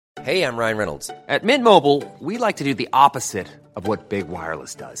Hey, I'm Ryan Reynolds. At Mint Mobile, we like to do the opposite of what Big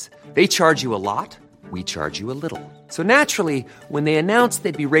Wireless does. They charge you a lot, we charge you a little. So naturally, when they announced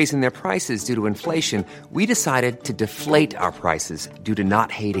they'd be raising their prices due to inflation, we decided to deflate our prices due to not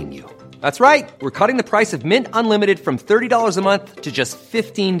hating you. That's right. We're cutting the price of Mint Unlimited from $30 a month to just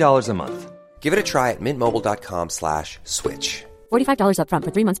 $15 a month. Give it a try at mintmobile.com/switch. $45 up front for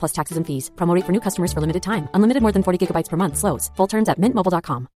 3 months plus taxes and fees. Promo rate for new customers for limited time. Unlimited more than 40 gigabytes per month. Slows full terms at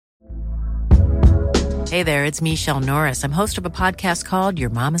mintmobile.com. Hey there, it's Michelle Norris. I'm host of a podcast called Your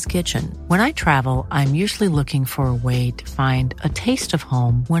Mama's Kitchen. When I travel, I'm usually looking for a way to find a taste of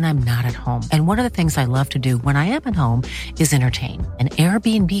home when I'm not at home. And one of the things I love to do when I am at home is entertain. And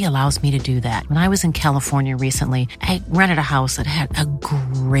Airbnb allows me to do that. When I was in California recently, I rented a house that had a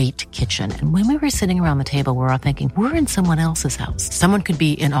great kitchen. And when we were sitting around the table, we're all thinking, we're in someone else's house. Someone could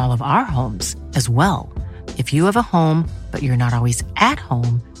be in all of our homes as well. If you have a home, but you're not always at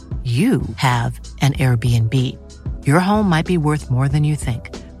home, you have an Airbnb. Your home might be worth more than you think.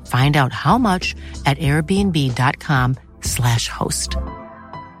 Find out how much at airbnb.com/host.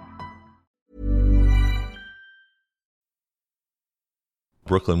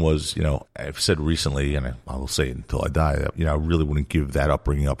 Brooklyn was, I've said recently, and I will say it until I die, I really wouldn't give that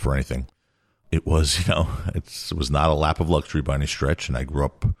upbringing up for anything. It was, it was not a lap of luxury by any stretch. And I grew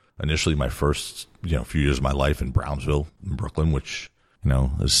up initially my first, few years of my life in Brownsville, in Brooklyn, which,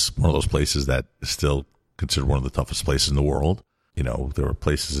 is one of those places that is still considered one of the toughest places in the world. There were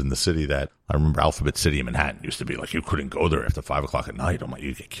places in the city that I remember Alphabet City in Manhattan used to be like, you couldn't go there after 5 o'clock at night.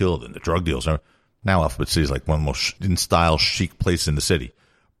 You get killed, and the drug deals. Now Alphabet City is like one of the most in style, chic places in the city.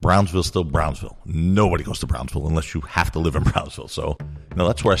 Brownsville's still Brownsville. Nobody goes to Brownsville unless you have to live in Brownsville. So,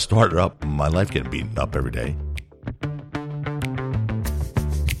 that's where I started up. My life getting beaten up every day.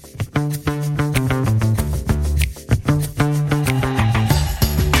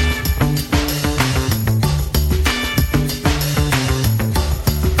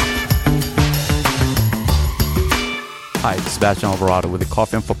 Hi, it's Sebastian Alvarado with the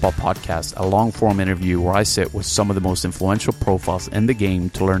Coffee and Football Podcast, a long-form interview where I sit with some of the most influential profiles in the game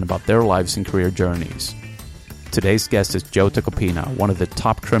to learn about their lives and career journeys. Today's guest is Joe Tacopina, one of the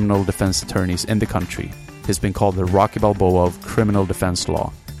top criminal defense attorneys in the country. He's been called the Rocky Balboa of criminal defense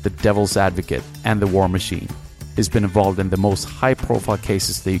law, the devil's advocate, and the war machine. He's been involved in the most high-profile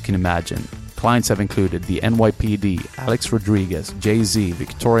cases that you can imagine. Clients have included the NYPD, Alex Rodriguez, Jay-Z,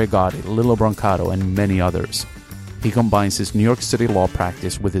 Victoria Gotti, Lilo Brancato, and many others. He combines his New York City law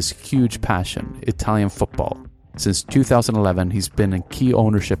practice with his huge passion, Italian football. Since 2011, he's been in key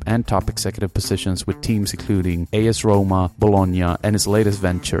ownership and top executive positions with teams including AS Roma, Bologna, and his latest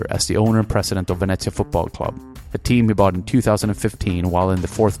venture as the owner and president of Venezia Football Club, a team he bought in 2015 while in the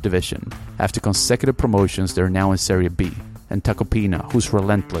 4th division. After consecutive promotions, they're now in Serie B. And Tacopina, who's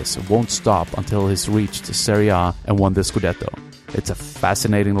relentless, won't stop until he's reached Serie A and won the Scudetto. It's a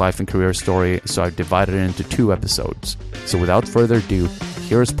fascinating life and career story, so I've divided it into 2 episodes. So without further ado,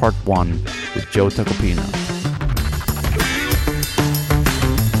 here's part 1 with Joe Tacopina.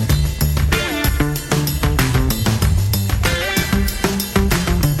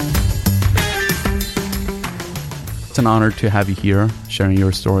 It's an honor to have you here, sharing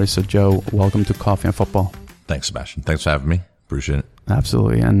your story. So Joe, welcome to Coffee and Football. Thanks, Sebastian. Thanks for having me. Appreciate it.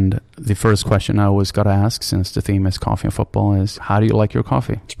 Absolutely. And the first question I always got to ask, since the theme is coffee and football, is how do you like your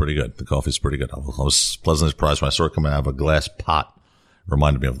coffee? It's pretty good. The coffee's pretty good. I was pleasantly surprised when I saw it coming out of a glass pot. It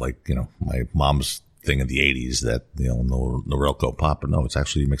reminded me of my mom's thing in the 80s that, Norelco pot. But no, it's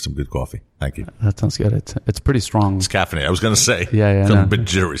actually, you make some good coffee. Thank you. That sounds good. It's pretty strong. It's caffeinated. I was going to say. Yeah. I'm a bit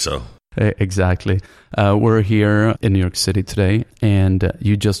jittery, so. Exactly. We're here in New York City today, and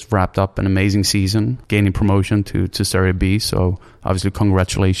you just wrapped up an amazing season, gaining promotion to Serie B. So obviously,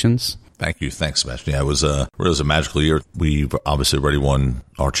 congratulations. Thank you. Thanks, Sebastian. Yeah, it was a magical year. We've obviously already won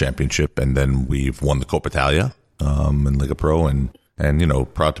our championship, and then we've won the Coppa Italia in Lega Pro, and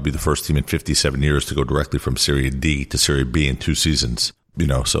proud to be the first team in 57 years to go directly from Serie D to Serie B in 2 seasons.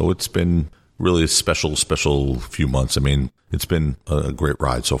 So it's been really a special few months. I mean, it's been a great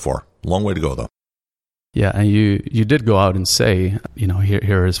ride so far. Long way to go, though. Yeah, and you did go out and say,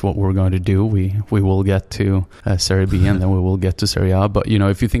 here is what we're going to do. We will get to Serie B and then we will get to Serie A. But,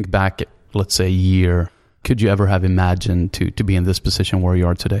 if you think back, let's say a year, could you ever have imagined to be in this position where you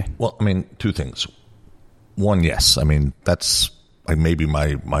are today? Well, I mean, 2 things. One, yes. I mean, that's maybe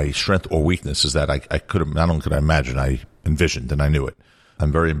my strength or weakness is that I could have, not only could I imagine, I envisioned and I knew it.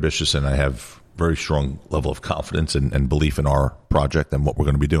 I'm very ambitious and I have very strong level of confidence and belief in our project and what we're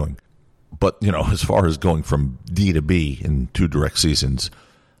going to be doing. But, as far as going from D to B in 2 direct seasons,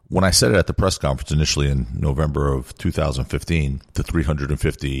 when I said it at the press conference initially in November of 2015 to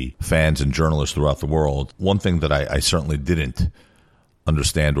 350 fans and journalists throughout the world, one thing that I certainly didn't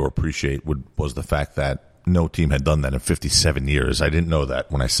understand or appreciate was the fact that no team had done that in 57 years. I didn't know that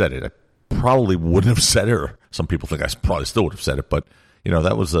when I said it. I probably wouldn't have said it, or some people think I probably still would have said it, but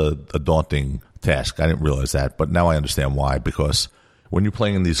that was a daunting task. I didn't realize that, but now I understand why, because when you're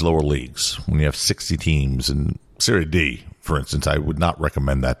playing in these lower leagues, when you have 60 teams in Serie D, for instance, I would not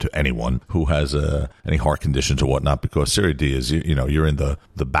recommend that to anyone who has any heart conditions or whatnot, because Serie D is, you're in the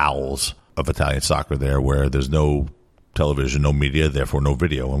bowels of Italian soccer there, where there's no television, no media, therefore no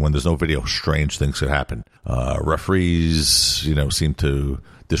video. And when there's no video, strange things could happen. Referees, seem to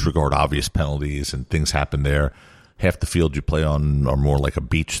disregard obvious penalties, and things happen there. Half the field you play on are more like a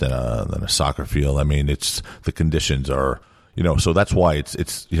beach than a soccer field. I mean, the conditions are, so that's why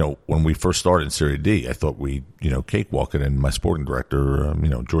it's when we first started in Serie D, I thought we, cakewalk it, and my sporting director,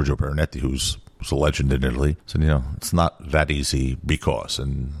 Giorgio Perinetti, who's a legend in Italy, said, it's not that easy because,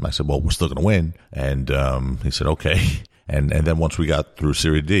 and I said, well, we're still going to win. And he said, okay. And then once we got through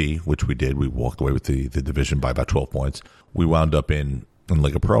Serie D, which we did, we walked away with the division by about 12 points. We wound up in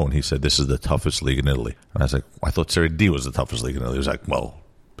Lega Pro, and he said, this is the toughest league in Italy. And I was like, I thought Serie D was the toughest league in Italy. He was like, well,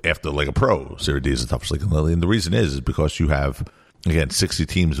 after Lega Pro, Serie D is the toughest league in Italy. And the reason is because you have, again, 60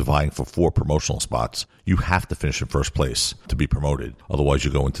 teams vying for 4 promotional spots. You have to finish in first place to be promoted. Otherwise,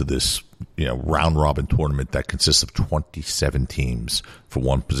 you go into this, round-robin tournament that consists of 27 teams for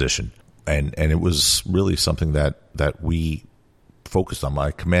one position. And it was really something that we focused on.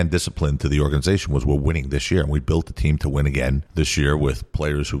 My command discipline to the organization was, we're winning this year, and we built a team to win again this year with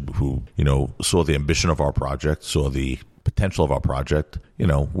players who saw the ambition of our project, saw the potential of our project.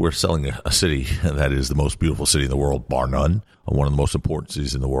 We're selling a city that is the most beautiful city in the world, bar none, one of the most important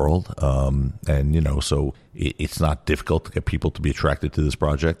cities in the world. So it's not difficult to get people to be attracted to this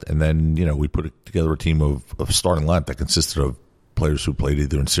project. And then, we put together a team of starting lineup that consisted of players who played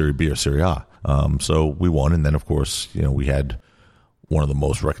either in Serie B or Serie A. So we won. And then, of course, we had one of the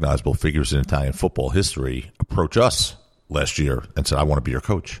most recognizable figures in Italian football history approach us last year and said, I want to be your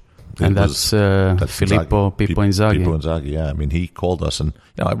coach. And that's Filippo Pippo Inzaghi. Pippo Inzaghi, yeah. I mean, he called us, and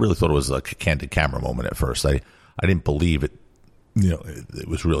I really thought it was like a candid camera moment at first. I didn't believe it. It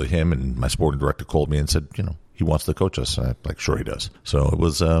was really him, and my sporting director called me and said, he wants to coach us. And I'm like, sure he does. So it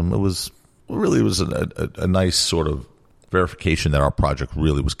was a nice sort of verification that our project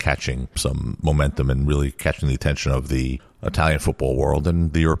really was catching some momentum and really catching the attention of the Italian football world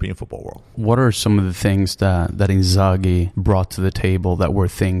and the European football world. What are some of the things that Inzaghi brought to the table that were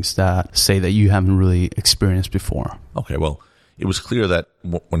things that, say, that you haven't really experienced before? Okay, well, it was clear that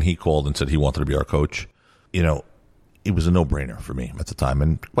when he called and said he wanted to be our coach, it was a no-brainer for me at the time.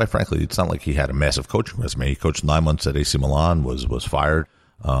 And quite frankly, it's not like he had a massive coaching resume. He coached 9 months at AC Milan, was fired.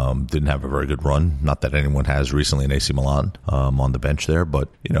 Didn't have a very good run. Not that anyone has recently in AC Milan on the bench there, but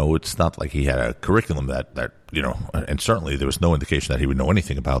it's not like he had a curriculum that and certainly there was no indication that he would know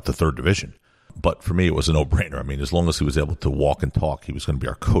anything about the third division. But for me, it was a no-brainer. I mean, as long as he was able to walk and talk, he was going to be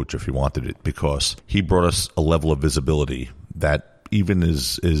our coach if he wanted it, because he brought us a level of visibility that even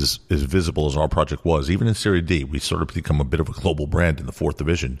as visible as our project was, even in Serie D, we sort of become a bit of a global brand in the fourth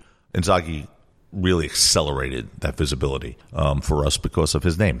division. Inzaghi really accelerated that visibility for us because of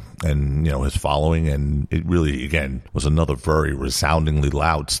his name and his following, and it really, again, was another very resoundingly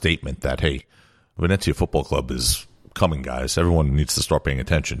loud statement that, hey, Venezia Football Club is coming, guys. Everyone needs to start paying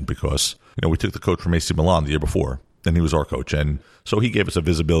attention, because we took the coach from AC Milan the year before, and he was our coach, and so he gave us a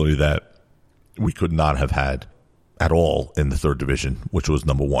visibility that we could not have had at all in the third division, which was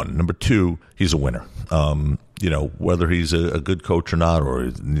number one. Number two, he's a winner. Whether he's a good coach or not, or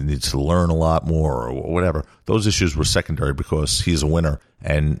he needs to learn a lot more or whatever, those issues were secondary because he's a winner.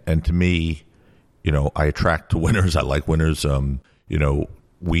 And to me, I attract to winners. I like winners.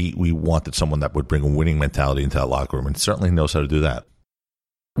 We wanted someone that would bring a winning mentality into that locker room, and certainly knows how to do that.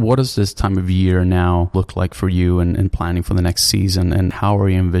 What does this time of year now look like for you and planning for the next season, and how are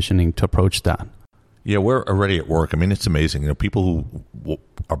you envisioning to approach that? Yeah, we're already at work. I mean, it's amazing. People who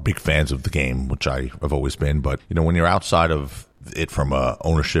are big fans of the game, which I have always been, but, when you're outside of it from a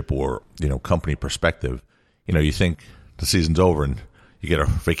ownership or, company perspective, you think the season's over and you get a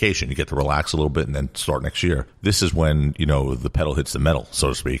vacation, you get to relax a little bit and then start next year. This is when, the pedal hits the metal, so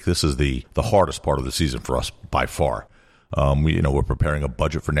to speak. This is the hardest part of the season for us by far. We're preparing a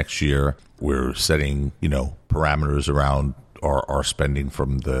budget for next year. We're setting, parameters around our spending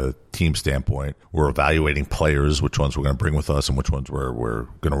from the team standpoint. We're evaluating players, which ones we're going to bring with us and which ones we're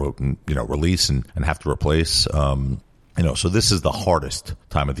going to, release and have to replace. So this is the hardest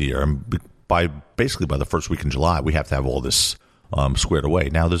time of the year. And by the first week in July, we have to have all this squared away.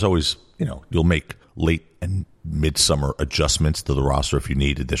 Now, there's always, you'll make late and midsummer adjustments to the roster if you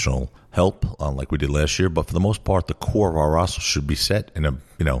need additional help, like we did last year. But for the most part, the core of our roster should be set in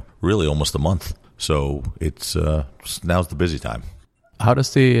really almost a month. So it's now's the busy time. How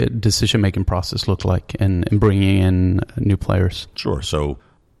does the decision-making process look like in bringing in new players? Sure. So,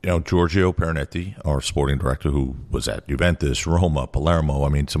 Giorgio Perinetti, our sporting director, who was at Juventus, Roma, Palermo,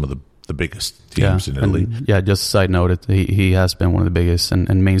 some of the biggest teams in Italy. Just a side note, he has been one of the biggest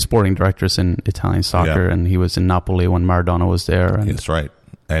and main sporting directors in Italian soccer, and he was in Napoli when Maradona was there. And that's right.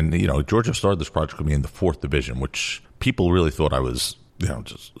 And, Giorgio started this project with me in the 4th division, which people really thought I was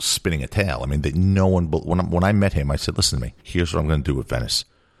just spinning a tale. No one. When I met him, I said, "Listen to me. Here's what I'm going to do with Venice.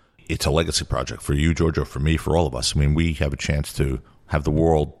 It's a legacy project for you, Giorgio, for me, for all of us. We have a chance to have the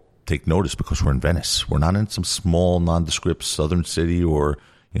world take notice because we're in Venice. We're not in some small, nondescript southern city or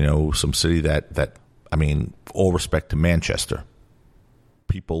some city that. All respect to Manchester.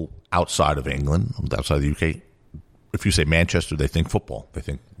 People outside of England, outside the UK, if you say Manchester, they think football. They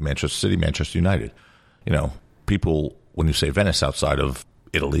think Manchester City, Manchester United. People." When you say Venice outside of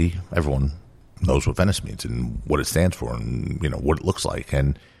Italy, everyone knows what Venice means and what it stands for and, what it looks like.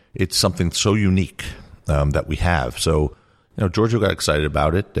 And it's something so unique that we have. So, Giorgio got excited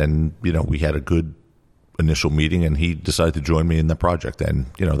about it and, we had a good initial meeting and he decided to join me in the project. And,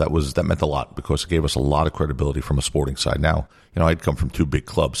 that meant a lot because it gave us a lot of credibility from a sporting side. Now, I'd come from 2 big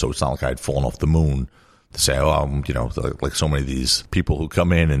clubs, so it's not like I'd fallen off the moon to say, like so many of these people who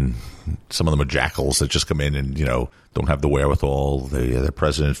come in and some of them are jackals that just come in and, don't have the wherewithal. They're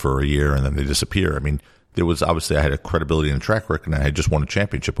president for a year and then they disappear. There was obviously I had a credibility and a track record and I had just won a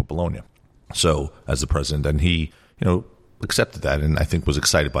championship with Bologna. So as the president, and he, accepted that and I think was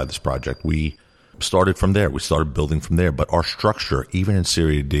excited by this project. We started from there. We started building from there. But our structure, even in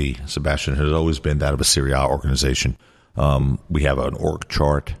Serie D, Sebastian, has always been that of a Serie A organization. We have an org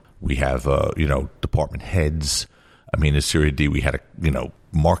chart. We have, department heads. In Serie D, we had,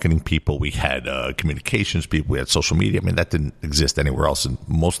 marketing people. We had communications people. We had social media. That didn't exist anywhere else, and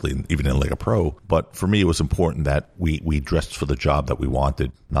mostly even in Lega Pro. But for me, it was important that we dressed for the job that we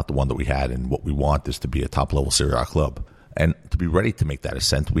wanted, not the one that we had. And what we want is to be a top-level Serie A club. And to be ready to make that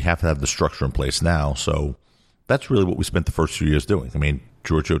ascent, we have to have the structure in place now. So that's really what we spent the first few years doing.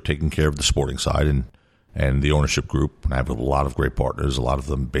 Giorgio taking care of the sporting side and the ownership group. And I have a lot of great partners, a lot of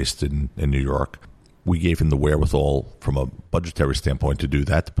them based in New York. We gave him the wherewithal from a budgetary standpoint to do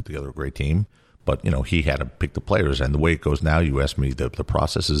that, to put together a great team. But, he had to pick the players. And the way it goes now, you asked me, the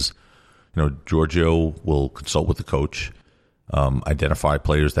process is, Giorgio will consult with the coach, identify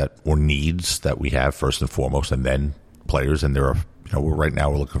players or needs that we have first and foremost, and then players. And there are,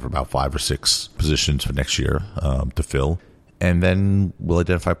 we're looking for about 5 or 6 positions for next year to fill. And then we'll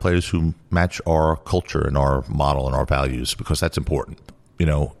identify players who match our culture and our model and our values because that's important.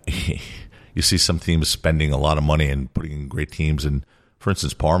 You see some teams spending a lot of money and putting in great teams. And, for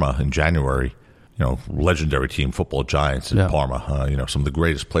instance, Parma in January, legendary team, football giants in Parma. Some of the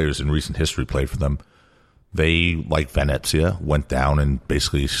greatest players in recent history played for them. They, like Venezia, went down and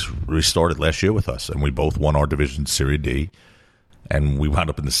basically restarted last year with us. And we both won our division, Serie D. And we wound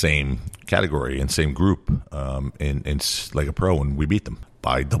up in the same category and same group in Lega Pro, and we beat them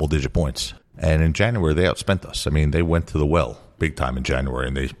by double-digit points. And in January, they outspent us. They went to the well big time in January,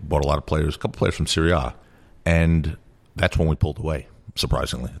 and they bought a couple players from Serie A. And that's when we pulled away,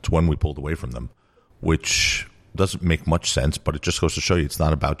 surprisingly. It's when we pulled away from them, which doesn't make much sense, but it just goes to show you it's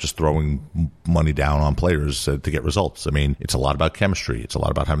not about just throwing money down on players to get results. It's a lot about chemistry. It's a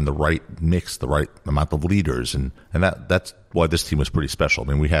lot about having the right mix, the right amount of leaders, and that's why this team was pretty special.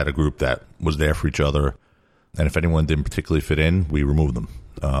 We had a group that was there for each other, and if anyone didn't particularly fit in, we removed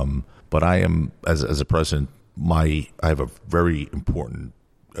them. But I am, as a president, I have a very important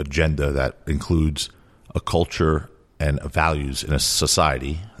agenda that includes a culture and values in a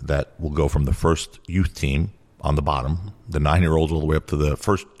society that will go from the first youth team on the bottom, the 9-year-olds all the way up to the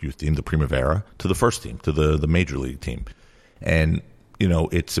first youth team, the Primavera, to the first team, to the major league team. And,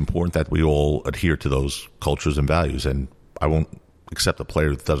 it's important that we all adhere to those cultures and values. And I won't accept a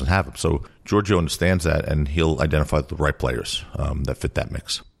player that doesn't have them. So Giorgio understands that, and he'll identify the right players that fit that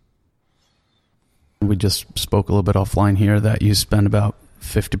mix. We just spoke a little bit offline here that you spend about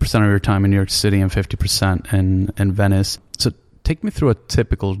 50% of your time in New York City and 50% in Venice. So take me through a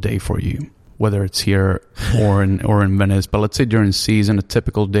typical day for you, whether it's here or in Venice. But let's say during the season, a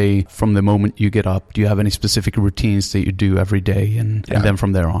typical day from the moment you get up. Do you have any specific routines that you do every day and then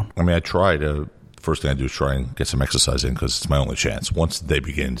from there on? I try to, first thing I do is try and get some exercise in because it's my only chance. Once the day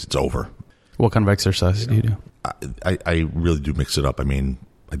begins, it's over. What kind of exercise do you do? I really do mix it up.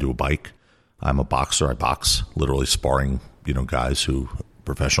 I do a bike. I'm a boxer. I box, literally sparring guys who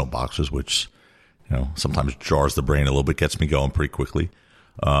professional boxers, which sometimes jars the brain a little bit, gets me going pretty quickly.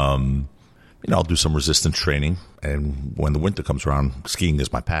 I'll do some resistance training, and when the winter comes around, skiing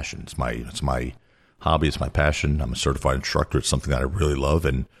is my passion. It's my hobby. It's my passion. I'm a certified instructor. It's something that I really love.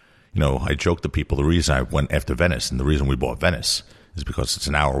 And, I joke to people, the reason I went after Venice and the reason we bought Venice is because it's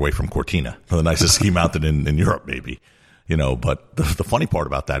an hour away from Cortina, the nicest ski mountain in Europe, maybe. But the funny part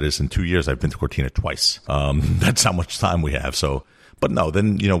about that is in 2 years, I've been to Cortina twice. That's how much time we have. So, but no,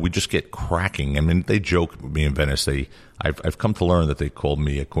 then, we just get cracking. I mean, they joke with me in Venice. I've come to learn that they called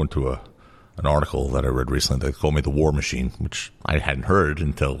me, according to an article that I read recently, they called me the war machine, which I hadn't heard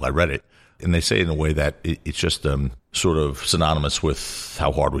until I read it. And they say in a way that it's just sort of synonymous with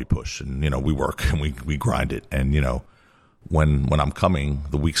how hard we push. And, we work and we grind it. And, when I'm coming,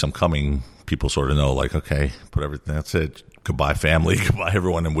 the weeks I'm coming, people sort of know, like, okay, put everything, that's it. Goodbye, family. Goodbye,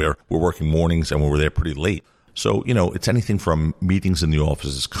 everyone. And we're working mornings and we're there pretty late. So, it's anything from meetings in the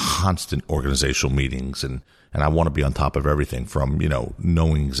offices, constant organizational meetings. And I want to be on top of everything from,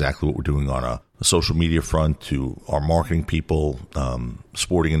 knowing exactly what we're doing on a social media front to our marketing people,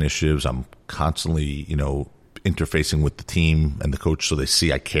 sporting initiatives. I'm constantly, interfacing with the team and the coach so they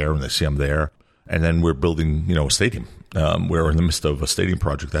see I care and they see I'm there. And then we're building, a stadium. We're in the midst of a stadium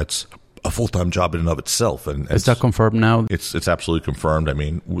project that's a full-time job in and of itself. And is that confirmed now? It's absolutely confirmed. I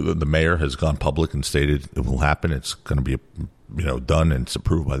mean, the mayor has gone public and stated it will happen. It's going to be, done and it's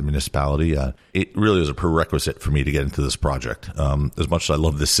approved by the municipality. It really is a prerequisite for me to get into this project. As much as I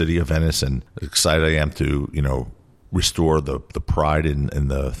love the city of Venice and excited I am to, restore the pride in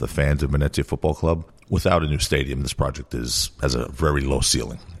the fans of Venezia Football Club, without a new stadium, this project has a very low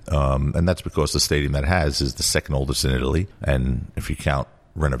ceiling. And that's because the stadium that it has is the second oldest in Italy. And if you count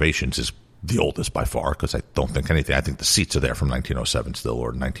renovations, is the oldest by far, because I don't think anything. I think the seats are there from 1907 still,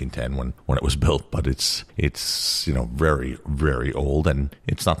 or 1910 when it was built. But it's very, very old, and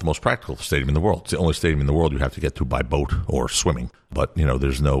it's not the most practical stadium in the world. It's the only stadium in the world you have to get to by boat or swimming. But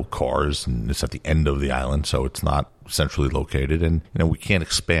there's no cars, and it's at the end of the island, so it's not centrally located. And we can't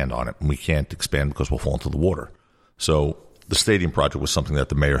expand on it, and we can't expand because we'll fall into the water. So the stadium project was something that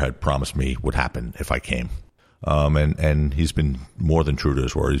the mayor had promised me would happen if I came. And he's been more than true to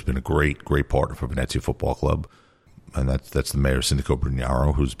his word. He's been a great, great partner for Venezia Football Club. And that's the mayor, Sindaco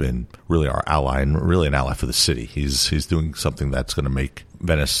Brugnaro, who's been really our ally and really an ally for the city. He's doing something that's going to make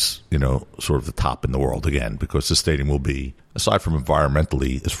Venice, sort of the top in the world again, because the stadium will be, aside from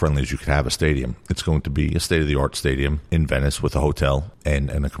environmentally as friendly as you could have a stadium, it's going to be a state-of-the-art stadium in Venice with a hotel and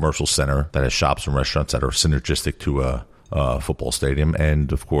a commercial center that has shops and restaurants that are synergistic to a football stadium,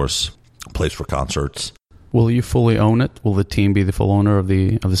 and, of course, a place for concerts. Will you fully own it? Will the team be the full owner of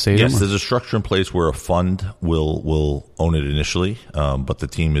the stadium? Yes, there's a structure in place where a fund will own it initially, but the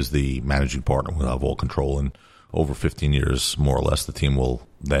team is the managing partner. We'll have all control, and over 15 years, more or less, the team will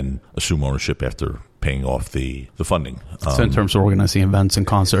then assume ownership after paying off the funding. So in terms of organizing events and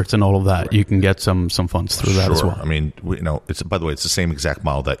concerts and all of that, you can get some funds through that as well. I mean, it's, by the way, it's the same exact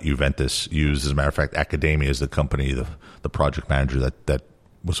model that Juventus used. As a matter of fact, Academia is the company, the project manager that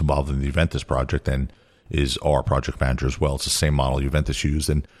was involved in the Juventus project, and is our project manager as well. It's the same model Juventus used.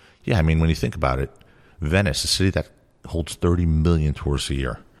 And yeah, I mean, when you think about it, Venice, a city that holds 30 million tourists a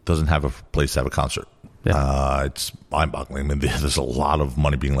year, doesn't have a place to have a concert. Yeah. It's mind-boggling. I mean, there's a lot of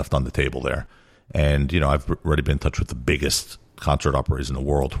money being left on the table there. And, I've already been in touch with the biggest concert operators in the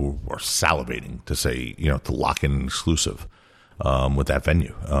world who are salivating to say, to lock in an exclusive with that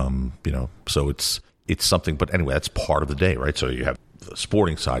venue. So it's something. But anyway, that's part of the day, right? So you have the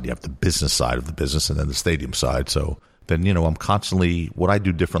sporting side, you have the business side of the business, and then the stadium side. So then, I'm constantly, what I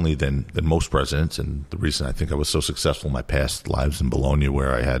do differently than most presidents, and the reason I think I was so successful in my past lives in Bologna,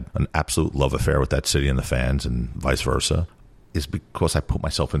 where I had an absolute love affair with that city and the fans and vice versa, is because I put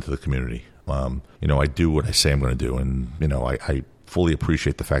myself into the community. I do what I say I'm going to do, and, I fully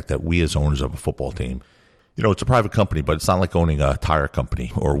appreciate the fact that we as owners of a football team, it's a private company, but it's not like owning a tire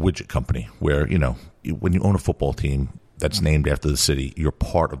company or a widget company where, when you own a football team that's named after the city, you're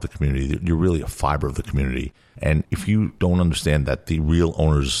part of the community. You're really a fiber of the community. And if you don't understand that the real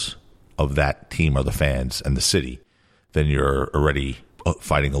owners of that team are the fans and the city, then you're already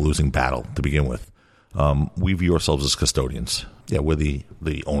fighting a losing battle to begin with. We view ourselves as custodians. Yeah, we're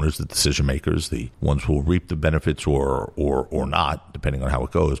the owners, the decision makers, the ones who will reap the benefits or not, depending on how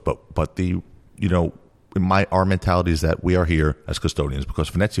it goes. But our mentality is that we are here as custodians because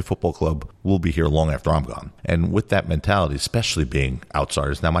Venezia Football Club will be here long after I'm gone. And with that mentality, especially being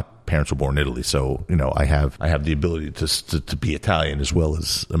outsiders, now my parents were born in Italy, so I have the ability to be Italian as well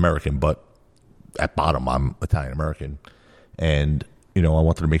as American, but at bottom I'm Italian American. And I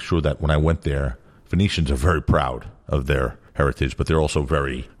wanted to make sure that when I went there, Venetians are very proud of their heritage, but they're also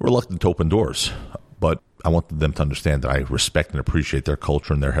very reluctant to open doors. But I want them to understand that I respect and appreciate their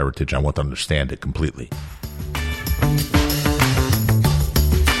culture and their heritage. I want them to understand it completely.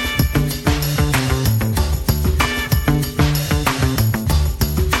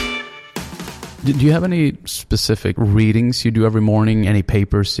 Do you have any specific readings you do every morning? Any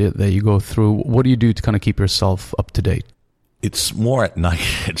papers that you go through? What do you do to kind of keep yourself up to date? It's more at night.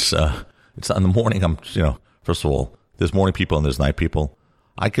 It's in the morning. First of all, there's morning people and there's night people.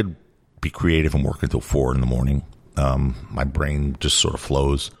 I could be creative and work until 4 in the morning. My brain just sort of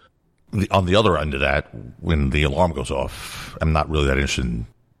flows. On the other end of that, when the alarm goes off, I'm not really that interested in,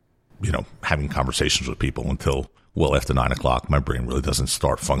 having conversations with people until well after 9 o'clock. My brain really doesn't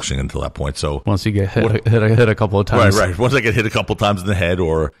start functioning until that point. So once you get hit a couple of times, right. Once I get hit a couple of times in the head,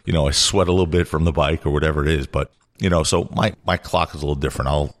 or I sweat a little bit from the bike or whatever it is. But so my clock is a little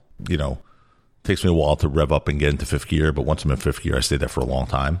different. Takes me a while to rev up and get into fifth gear, but once I'm in fifth gear, I stay there for a long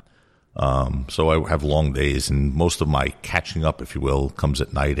time. So I have long days, and most of my catching up, if you will, comes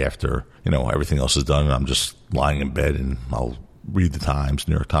at night after everything else is done, and I'm just lying in bed, and I'll read the Times,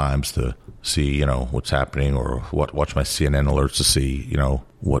 New York Times, to see what's happening, or watch my CNN alerts to see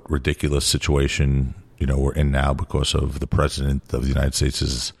what ridiculous situation we're in now because of the president of the United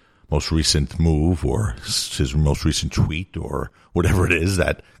States' most recent move, or his most recent tweet, or whatever it is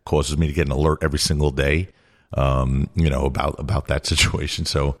that causes me to get an alert every single day about that situation.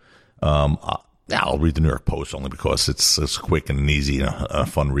 So I'll read the New York Post only because it's quick and easy and a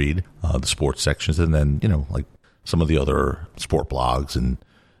fun read, the sports sections, and then like some of the other sport blogs and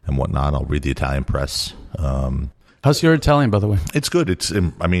whatnot. I'll read the Italian press. How's your Italian, by the way? It's good.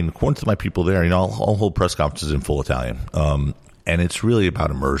 According to my people there, I'll hold press conferences in full Italian. And it's really about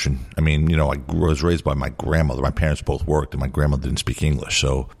immersion. I was raised by my grandmother. My parents both worked, and my grandmother didn't speak English.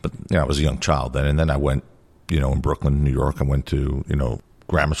 So, but I was a young child then, and then I went, in Brooklyn, New York. I went to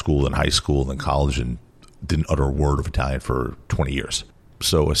grammar school and high school and then college, and didn't utter a word of Italian for 20 years.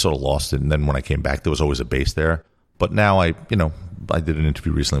 So I sort of lost it. And then when I came back, there was always a base there. But now I did an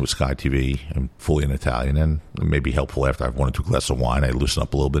interview recently with Sky TV. I'm fully in Italian, and it may be helpful after I've 1 or 2 glasses of wine. I loosen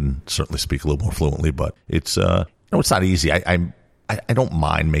up a little bit and certainly speak a little more fluently. But it's it's not easy. I don't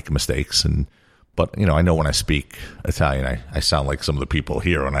mind making mistakes, but I know when I speak Italian, I sound like some of the people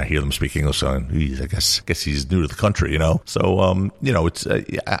here when I hear them speak English. So I guess he's new to the country, So it's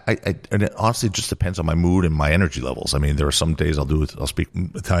and it honestly just depends on my mood and my energy levels. There are some days I'll speak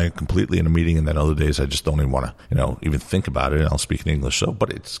Italian completely in a meeting, and then other days I just don't even want to even think about it, and I'll speak in English. So,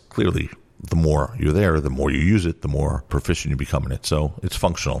 but it's clearly the more you're there, the more you use it, the more proficient you become in it. So it's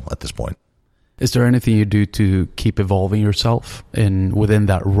functional at this point. Is there anything you do to keep evolving yourself within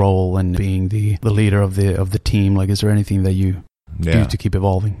that role and being the leader of the team? Like, is there anything that you do to keep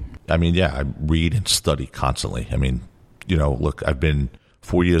evolving? I read and study constantly. Look, I've been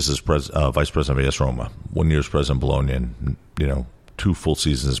 4 years as vice president of AS Roma, 1 year as president of Bologna, and 2 full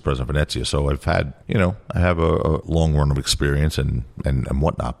seasons as president of Venezia. So I've had, I have a long run of experience and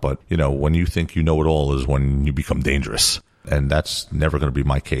whatnot. But when you think you know it all is when you become dangerous. And that's never going to be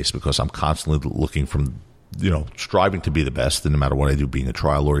my case, because I'm constantly looking from, striving to be the best. And no matter what I do, being a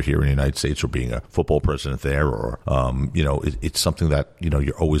trial lawyer here in the United States, or being a football president there, or, it's something that,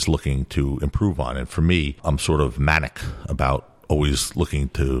 you're always looking to improve on. And for me, I'm sort of manic about always looking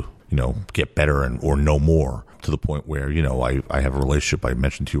to, get better or know more, to the point where, I have a relationship I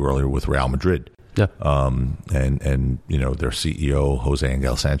mentioned to you earlier with Real Madrid. Yeah. And their CEO, Jose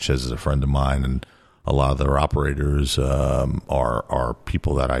Angel Sanchez, is a friend of mine, and a lot of their operators are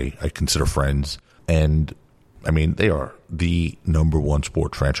people that I consider friends. And, they are the number one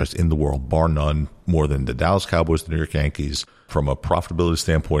sport franchise in the world, bar none, more than the Dallas Cowboys, the New York Yankees. From a profitability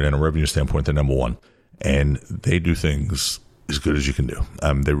standpoint and a revenue standpoint, they're number one. And they do things as good as you can do.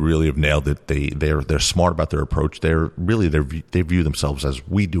 They really have nailed it. They're smart about their approach. They view themselves, as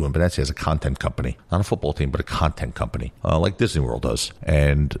we do in Venezia, as a content company, not a football team, but a content company, like Disney World does.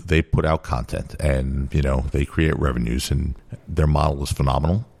 And they put out content, and they create revenues, and their model is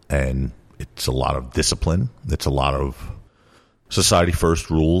phenomenal. And it's a lot of discipline. It's a lot of society first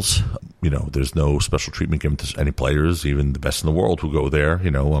rules. There's no special treatment given to any players, even the best in the world who go there.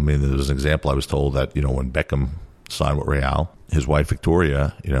 There's an example I was told that when Beckham signed with Real, his wife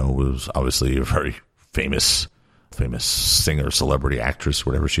Victoria, was obviously a very famous singer, celebrity, actress,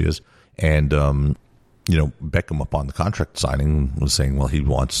 whatever she is. And Beckham, upon the contract signing, was saying, well, he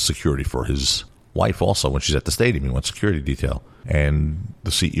wants security for his wife also when she's at the stadium. He wants security detail. And the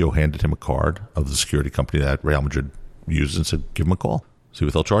CEO handed him a card of the security company that Real Madrid uses and said, give him a call, see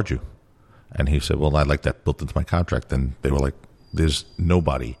what they'll charge you. And he said, well, I'd like that built into my contract. And they were like, There's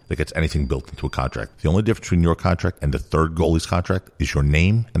nobody that gets anything built into a contract. The only difference between your contract and the third goalie's contract is your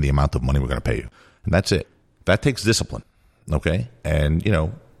name and the amount of money we're going to pay you. And that's it. That takes discipline, okay? And,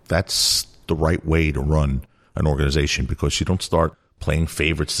 that's the right way to run an organization, because you don't start playing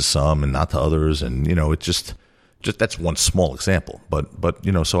favorites to some and not to others. And, it's just that's one small example. But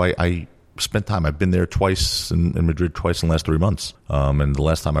so I spent time. I've been there twice in Madrid, twice in the last 3 months. And the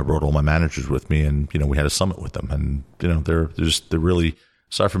last time I brought all my managers with me, and we had a summit with them. And they're really,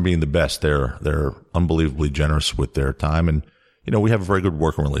 aside from being the best, they're unbelievably generous with their time. And we have a very good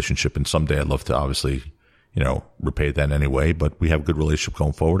working relationship. And someday I'd love to obviously repay that anyway. But we have a good relationship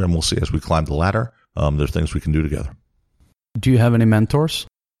going forward, and we'll see as we climb the ladder. There's things we can do together. Do you have any mentors?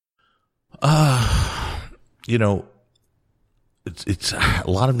 It's a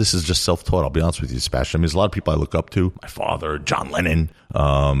lot of this is just self-taught. I'll be honest with you, Sebastian. I mean, there's a lot of people I look up to. My father, John Lennon.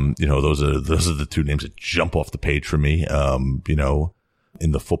 Those are the two names that jump off the page for me.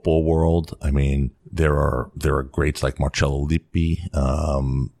 In the football world, I mean, there are greats like Marcello Lippi.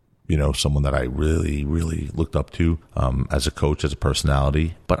 Someone that I really, really looked up to as a coach, as a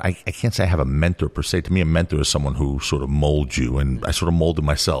personality. But I can't say I have a mentor per se. To me, a mentor is someone who sort of molds you, and I sort of molded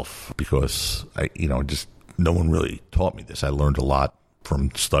myself because no one really taught me this. I learned a lot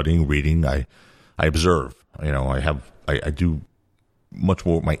from studying, reading. I observe. I do much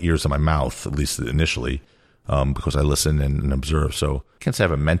more with my ears than my mouth, at least initially, because I listen and observe. So I can't say I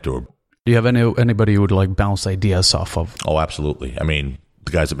have a mentor. Do you have anybody you would like bounce ideas off of? Oh, absolutely. I mean,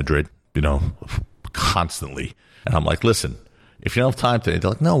 the guys at Madrid, constantly. And I'm like, listen, if you don't have time today,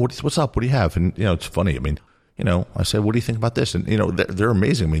 they're like, no, what's up? What do you have? And, it's funny. I mean, I said, what do you think about this? And, they're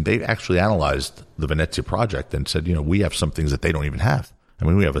amazing. I mean, they actually analyzed the Venezia project and said, we have some things that they don't even have. I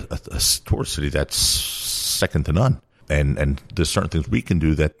mean, we have a tourist city that's second to none. And there's certain things we can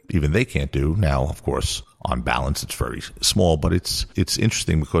do that even they can't do. Now, of course, on balance, it's very small, but it's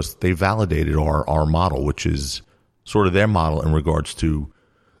interesting because they validated our model, which is sort of their model in regards to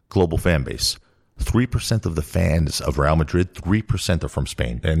global fan base. 3% of the fans of Real Madrid, 3% are from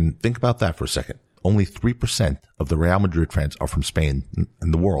Spain. And think about that for a second. Only 3% of the Real Madrid fans are from Spain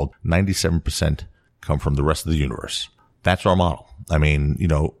in the world. 97% come from the rest of the universe. That's our model. I mean,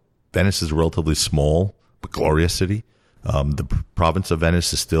 Venice is a relatively small but glorious city. The province of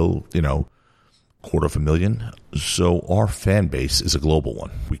Venice is still, 250,000. So our fan base is a global one.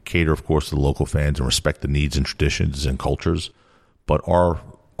 We cater, of course, to the local fans and respect the needs and traditions and cultures. But our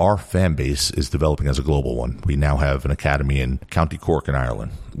fan base is developing as a global one. We now have an academy in County Cork in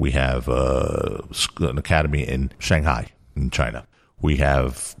Ireland. We have an academy in Shanghai in China. We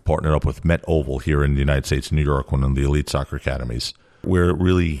have partnered up with Met Oval here in the United States, New York, one of the elite soccer academies. We're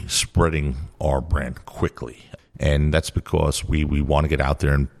really spreading our brand quickly. And that's because we want to get out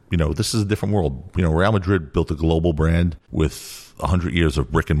there and, this is a different world. Real Madrid built a global brand with 100 years of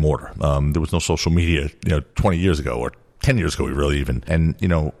brick and mortar. There was no social media, 20 years ago or 10 years ago, we really even. And,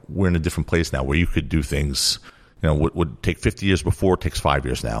 we're in a different place now where you could do things, what would take 50 years before takes 5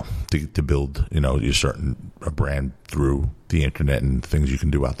 years now to build, a brand through the internet and things you can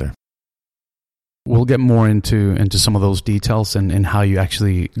do out there. We'll get more into some of those details and how you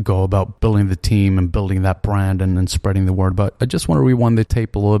actually go about building the team and building that brand and spreading the word. But I just want to rewind the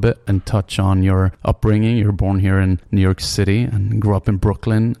tape a little bit and touch on your upbringing. You're born here in New York City and grew up in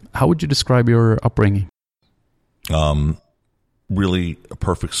Brooklyn. How would you describe your upbringing? Really a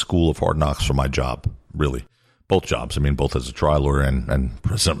perfect school of hard knocks for my job, really. Both jobs. I mean, both as a trial lawyer and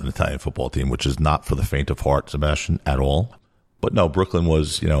president of an Italian football team, which is not for the faint of heart, Sebastian, at all. But no, Brooklyn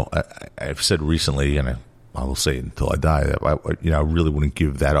was, I've said recently, and I will say until I die, that I really wouldn't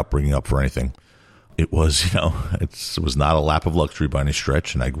give that upbringing up for anything. It was, it was not a lap of luxury by any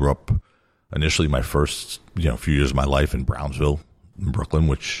stretch. And I grew up initially my first, few years of my life in Brownsville, in Brooklyn,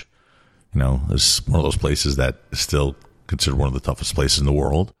 which, is one of those places that is still considered one of the toughest places in the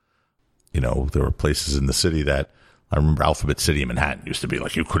world. There were places in the city that I remember Alphabet City in Manhattan used to be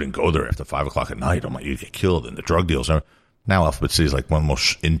like, you couldn't go there after 5 o'clock at night. I'm like, you get killed, and the drug deals. Now Alphabet City is like one of the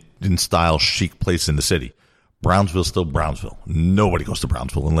most in style chic places in the city. Brownsville's still Brownsville. Nobody goes to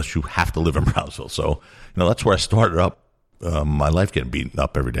Brownsville unless you have to live in Brownsville. So, that's where I started up my life, getting beaten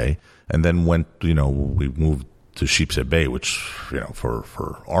up every day. And then we moved to Sheepshead Bay, which,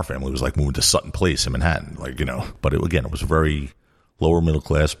 for our family was like moving to Sutton Place in Manhattan. But it was a very lower middle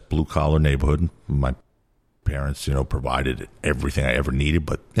class, blue collar neighborhood. My parents, provided everything I ever needed,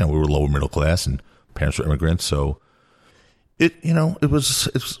 but, we were lower middle class and parents were immigrants. So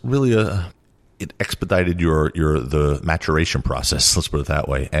it's really it expedited the maturation process, let's put it that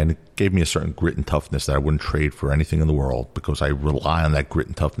way. And it gave me a certain grit and toughness that I wouldn't trade for anything in the world, because I rely on that grit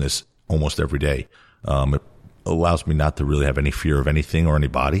and toughness almost every day. It allows me not to really have any fear of anything or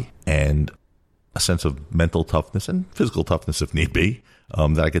anybody, and a sense of mental toughness and physical toughness if need be,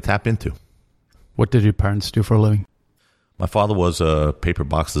 that I could tap into. What did your parents do for a living? My father was a paper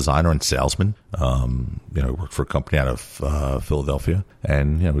box designer and salesman. He worked for a company out of Philadelphia,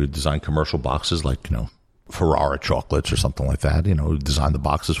 and we would design commercial boxes like Ferrara chocolates or something like that. We'd design the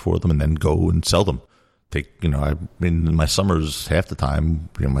boxes for them and then go and sell them. In my summers, half the time,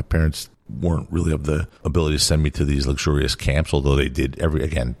 my parents weren't really of the ability to send me to these luxurious camps, although they did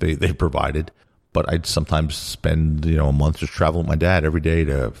they provided. But I'd sometimes spend, a month just traveling with my dad every day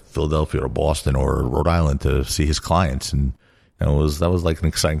to Philadelphia or Boston or Rhode Island to see his clients. And that was like an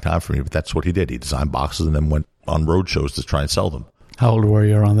exciting time for me. But that's what he did. He designed boxes and then went on road shows to try and sell them. How old were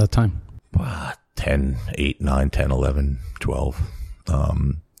you around that time? 10, 8, 9, 10, 11, 12.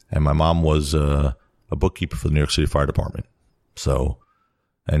 And my mom was a bookkeeper for the New York City Fire Department. So,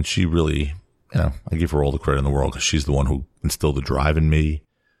 and she really, I give her all the credit in the world because she's the one who instilled the drive in me.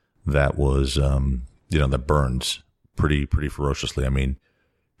 That was, that burns pretty ferociously. I mean,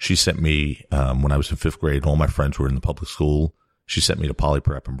 she sent me, when I was in 5th grade, all my friends were in the public school. She sent me to Poly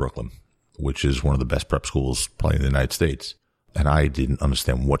Prep in Brooklyn, which is one of the best prep schools probably in the United States. And I didn't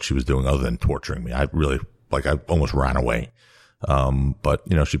understand what she was doing other than torturing me. I almost ran away. But,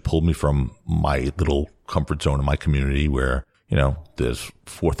 she pulled me from my little comfort zone in my community where, there's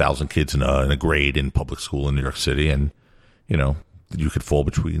 4,000 kids in a grade in public school in New York City. And, you could slip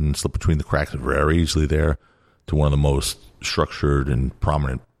between the cracks very easily there to one of the most structured and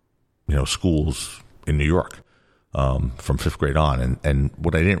prominent, schools in New York, from 5th grade on. And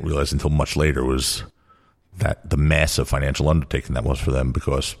what I didn't realize until much later was that the massive financial undertaking that was for them,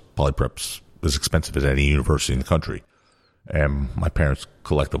 because Poly Prep's as expensive as any university in the country. And my parents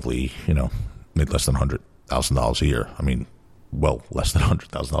collectively, made less than $100,000 a year. I mean, well, less than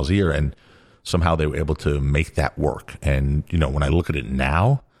 $100,000 a year. And somehow they were able to make that work. And, when I look at it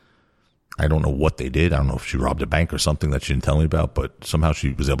now, I don't know what they did. I don't know if she robbed a bank or something that she didn't tell me about, but somehow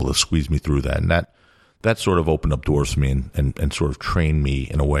she was able to squeeze me through that. And that sort of opened up doors for me and sort of trained me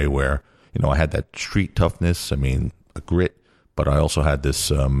in a way where, I had that street toughness, a grit, but I also had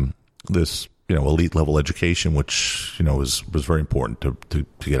this elite level education, which, was very important to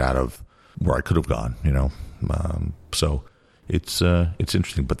get out of where I could have gone, so it's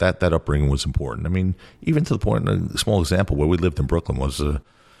interesting, but that upbringing was important. I mean, even to the point, a small example, where we lived in Brooklyn was a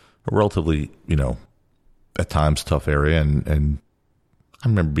relatively, at times tough area. And I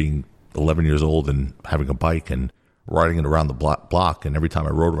remember being 11 years old and having a bike and riding it around the block. And every time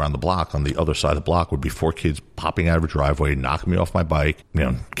I rode around the block, on the other side of the block would be 4 kids popping out of a driveway, knocking me off my bike,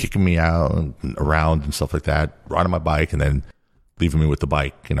 kicking me out and around and stuff like that, riding my bike and then leaving me with the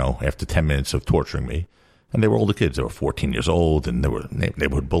bike, after 10 minutes of torturing me. And they were older kids. They were 14 years old, and they were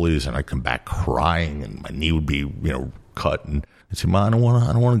neighborhood bullies. And I'd come back crying, and my knee would be, cut. And I'd say, "Mom, I don't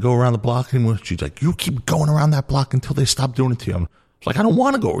want to go around the block anymore." She's like, "You keep going around that block until they stop doing it to you." I was like, "I don't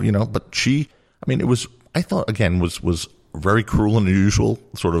want to go," But it was, I thought, again, was very cruel and unusual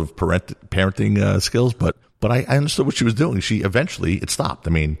sort of parenting skills. But I understood what she was doing. Eventually it stopped.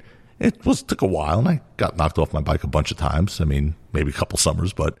 It took a while, and I got knocked off my bike a bunch of times. Maybe a couple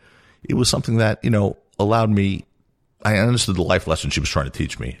summers, but it was something that allowed me. I understood the life lesson she was trying to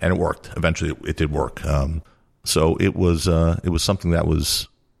teach me, and it worked. Eventually, it did work. So it was something that was,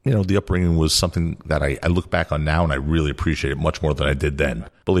 the upbringing was something that I look back on now, and I really appreciate it much more than I did then.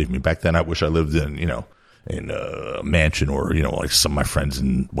 Believe me, back then I wish I lived in a mansion, or like some of my friends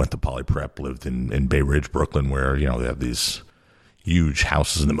went to Poly Prep, lived in Bay Ridge, Brooklyn, where they have these huge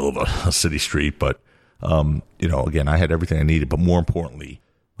houses in the middle of a city street. But again, I had everything I needed, but more importantly,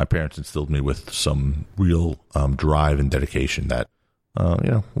 my parents instilled me with some real drive and dedication that,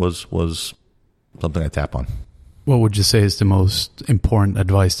 was something I tap on. What would you say is the most important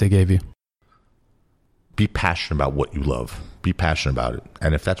advice they gave you? Be passionate about what you love. Be passionate about it.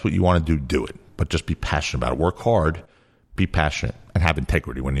 And if that's what you want to do it. But just be passionate about it. Work hard, be passionate, and have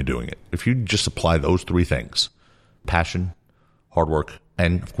integrity when you're doing it. If you just apply those 3 things, passion, hard work,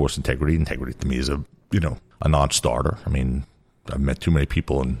 and, of course, integrity. Integrity to me is a non-starter. I've met too many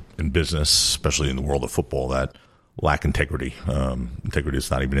people in business, especially in the world of football, that lack integrity. Integrity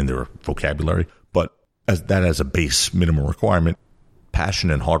is not even in their vocabulary. But as a base minimum requirement, passion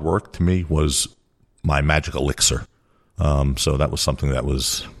and hard work to me was my magic elixir. So that was something that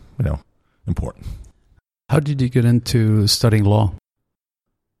was, important. How did you get into studying law?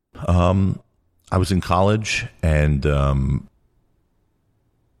 I was in college, and I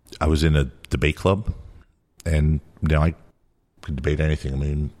was in a debate club, and I could debate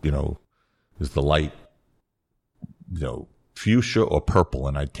anything. Is the light, fuchsia or purple,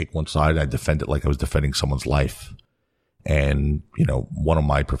 and I'd take one side and I'd defend it like I was defending someone's life. And, one of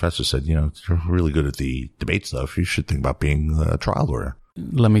my professors said, you're really good at the debate stuff. You should think about being a trial lawyer.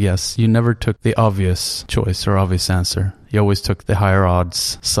 Let me guess. You never took the obvious choice or obvious answer. You always took the higher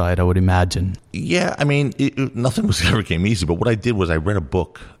odds side, I would imagine. Yeah, I mean, nothing ever came easy. But what I did was I read a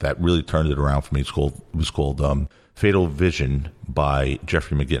book that really turned it around for me. It was called Fatal Vision by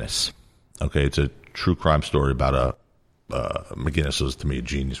Jeffrey McGinnis. Okay, it's a true crime story about McGinnis was, to me, a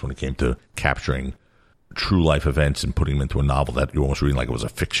genius when it came to capturing true life events and putting them into a novel that you're almost reading like it was a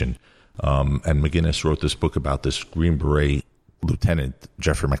fiction. And McGinnis wrote this book about this Green Beret Lieutenant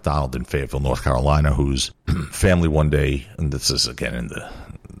Jeffrey McDonald in Fayetteville, North Carolina, whose family one day, and this is again in the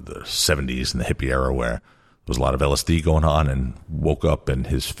 70s, in the hippie era, where there was a lot of LSD going on, and woke up and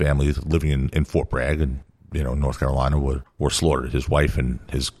his family living in Fort Bragg and North Carolina were slaughtered. His wife and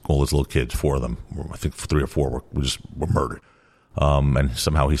all his little kids, 4 of them, I think 3 or 4 were murdered. And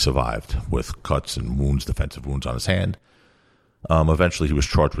somehow he survived with cuts and wounds, defensive wounds on his hand. Eventually he was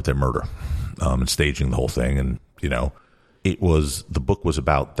charged with their murder, and staging the whole thing. And, the book was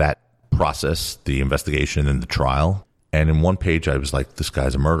about that process, the investigation and the trial. And in one page I was like, this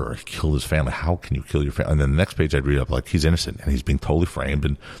guy's a murderer. He killed his family. How can you kill your family? And then the next page I'd read up like, he's innocent and he's being totally framed.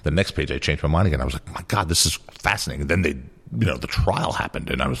 And the next page I changed my mind again. I was like, my God, this is fascinating. And then the trial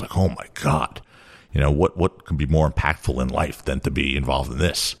happened and I was like, oh my God. What can be more impactful in life than to be involved in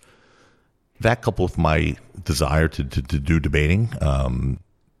this? That, coupled with my desire to do debating,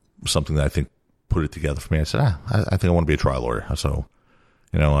 something that I think put it together for me. I said, I think I want to be a trial lawyer. So,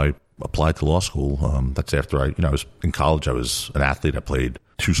 I applied to law school. That's after I was in college. I was an athlete. I played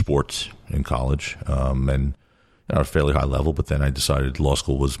 2 sports in college, and at a fairly high level. But then I decided law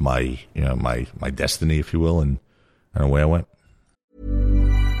school was my destiny, if you will, and away I went.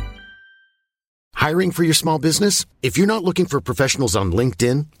 Hiring for your small business? If you're not looking for professionals on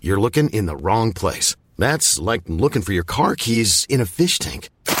LinkedIn, you're looking in the wrong place. That's like looking for your car keys in a fish tank.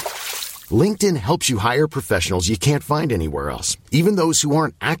 LinkedIn helps you hire professionals you can't find anywhere else, even those who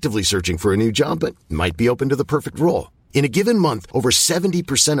aren't actively searching for a new job but might be open to the perfect role. In a given month, over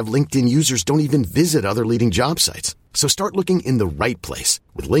 70% of LinkedIn users don't even visit other leading job sites. So start looking in the right place.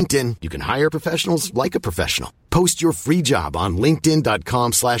 With LinkedIn, you can hire professionals like a professional. Post your free job on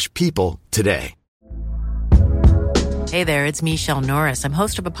linkedin.com/people today. Hey there, it's Michelle Norris. I'm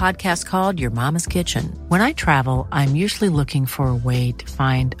host of a podcast called Your Mama's Kitchen. When I travel, I'm usually looking for a way to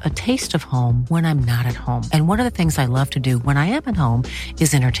find a taste of home when I'm not at home. And one of the things I love to do when I am at home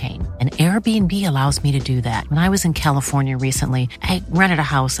is entertain. And Airbnb allows me to do that. When I was in California recently, I rented a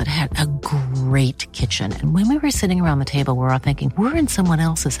house that had a great kitchen. And when we were sitting around the table, we were all thinking, we're in someone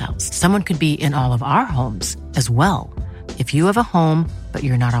else's house. Someone could be in all of our homes as well. If you have a home, but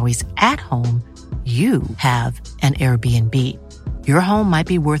you're not always at home, you have an Airbnb. Your home might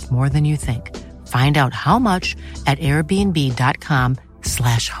be worth more than you think. Find out how much at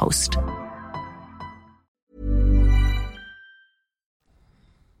airbnb.com/host.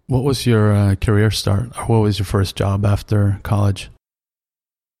 What was your career start? Or what was your first job after college?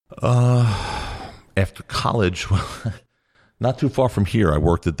 After college, well, not too far from here, I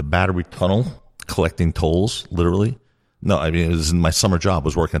worked at the Battery Tunnel collecting tolls, literally. No, I mean, it was my summer job,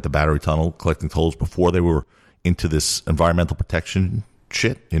 was working at the Battery Tunnel, collecting tolls before they were into this environmental protection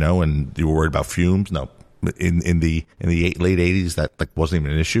shit, and you were worried about fumes. No, in the late 80s, that wasn't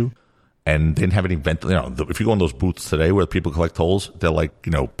even an issue. And they didn't have any if you go in those booths today where people collect tolls, they're like,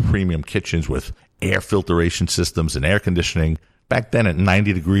 premium kitchens with air filtration systems and air conditioning. Back then at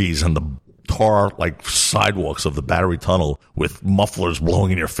 90 degrees on the tar sidewalks of the Battery Tunnel with mufflers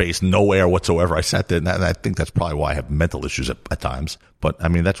blowing in your face, no air whatsoever. I sat there, and I think that's probably why I have mental issues at times. But I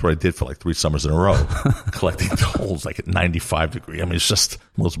mean, that's what I did for 3 summers in a row, collecting tolls at 95 degrees. I mean, it's just the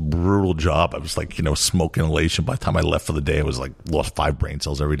most brutal job. I was smoke inhalation. By the time I left for the day, I was lost 5 brain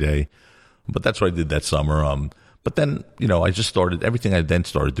cells every day. But that's what I did that summer. But then, I just started, everything I then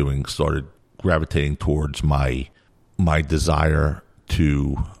started doing started gravitating towards my desire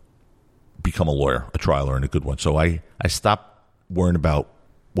to become a lawyer, a trial lawyer, and a good one. So I stopped worrying about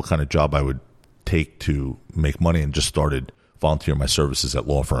what kind of job I would take to make money and just started volunteering my services at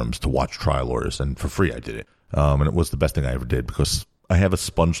law firms to watch trial lawyers. And for free, I did it. And it was the best thing I ever did because I have a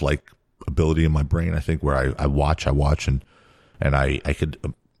sponge-like ability in my brain, I think, where I watch, and I could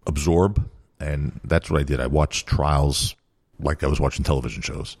absorb. And that's what I did. I watched trials like I was watching television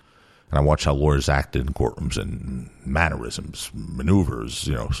shows. And I watched how lawyers acted in courtrooms and mannerisms, maneuvers,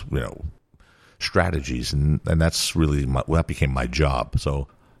 strategies, and that's really that became my job. So,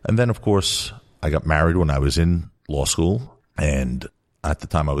 and then of course I got married when I was in law school, and At the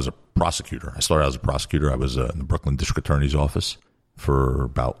time, I was a prosecutor. I started out as a prosecutor. I was in the Brooklyn District Attorney's Office for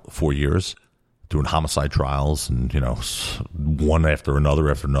about 4 years, doing homicide trials and, one after another,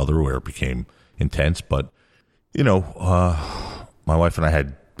 where it became intense. But, my wife and I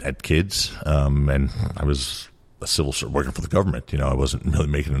had kids, and I was a civil servant working for the government. I wasn't really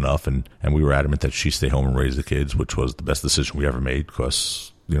making enough, and we were adamant that she stay home and raise the kids, which was the best decision we ever made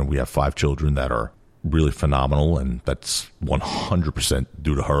because, we have 5 children that are really phenomenal, and that's 100%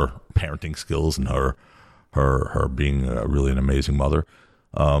 due to her parenting skills and her being really an amazing mother.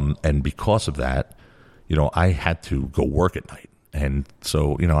 And because of that, I had to go work at night. And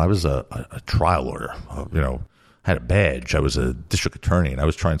so, I was a trial lawyer, had a badge. I was a district attorney, and I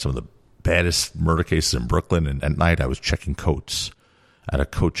was trying some of the baddest murder cases in Brooklyn. And at night, I was checking coats at a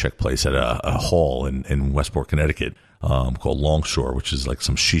coat check place at a hall in Westport, Connecticut, called Longshore, which is like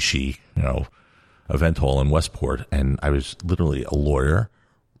some shishi, event hall in Westport. And I was literally a lawyer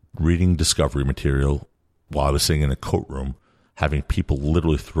reading discovery material while I was sitting in a coat room, having people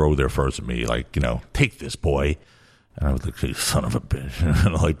literally throw their furs at me, like, take this, boy. And I was like, hey, son of a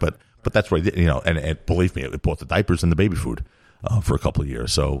bitch. But that's what I did, and believe me, it bought the diapers and the baby food for a couple of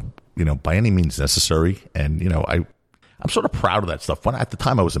years. So, by any means necessary. And, I'm sort of proud of that stuff. At the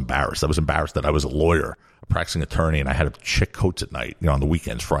time, I was embarrassed. I was embarrassed that I was a lawyer, a practicing attorney, and I had to check coats at night, on the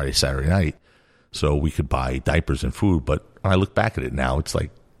weekends, Friday, Saturday night, so we could buy diapers and food. But when I look back at it now, it's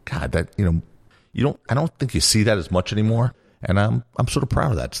like, God, that, I don't think you see that as much anymore. And I'm sort of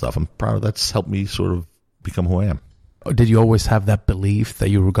proud of that stuff. I'm proud of that's helped me sort of become who I am. Did you always have that belief that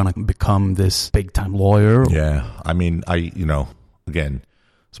you were going to become this big time lawyer? Yeah. I mean, again,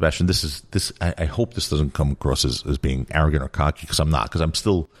 Sebastian, I hope this doesn't come across as being arrogant or cocky, because I'm not, because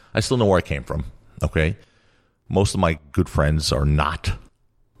I still know where I came from. Okay. Most of my good friends are not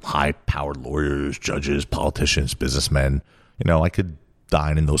high powered lawyers, judges, politicians, businessmen. I could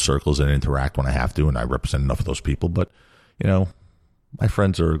dine in those circles and interact when I have to, and I represent enough of those people. But, my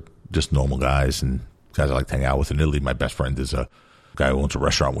friends are just normal guys and guys I like to hang out with. In Italy, my best friend is a guy who owns a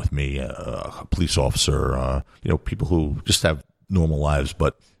restaurant with me, a police officer, people who just have normal lives.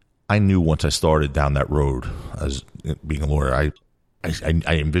 But I knew once I started down that road as being a lawyer, I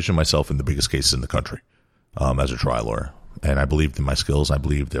envisioned myself in the biggest cases in the country as a trial lawyer. And I believed in my skills. I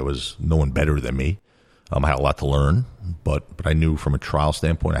believed there was no one better than me. I had a lot to learn, but I knew from a trial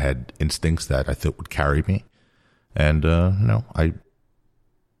standpoint, I had instincts that I thought would carry me. And,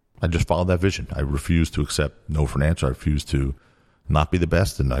 I just followed that vision. I refused to accept no for an answer. I refused to not be the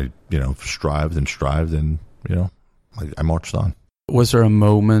best. And I, strived and, I marched on. Was there a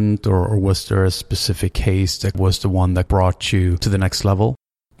moment or was there a specific case that was the one that brought you to the next level?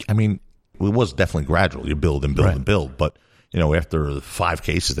 I mean, it was definitely gradual. You build and build right. and build. But, after 5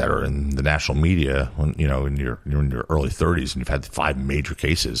 cases that are in the national media, when, you're in your early 30s and you've had 5 major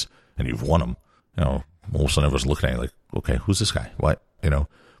cases and you've won them, all of a sudden everyone's looking at you like, okay, who's this guy? What?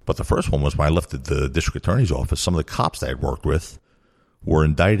 But the first one was when I left the district attorney's office. Some of the cops that I had worked with were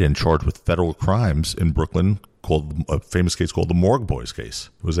indicted and charged with federal crimes in Brooklyn, called a famous case called the Morgue Boys case.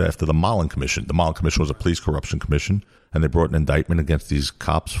 It was after the Mullen Commission. The Mullen Commission was a police corruption commission, and they brought an indictment against these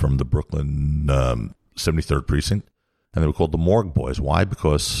cops from the Brooklyn 73rd precinct, and they were called the Morgue Boys. Why?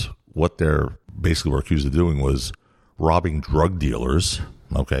 Because what they're basically were accused of doing was robbing drug dealers.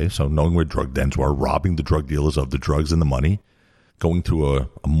 Okay, so knowing where drug dens were, robbing the drug dealers of the drugs and the money, going to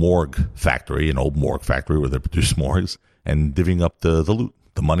a morgue factory, an old morgue factory where they produce morgues, and divvying up the loot,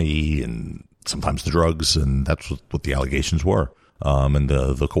 the money, and sometimes the drugs, and that's what the allegations were. And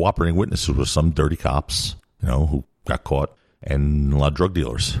the cooperating witnesses were some dirty cops, who got caught, and a lot of drug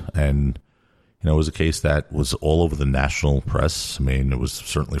dealers. And, it was a case that was all over the national press. I mean, it was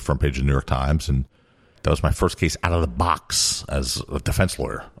certainly front page of the New York Times, and that was my first case out of the box as a defense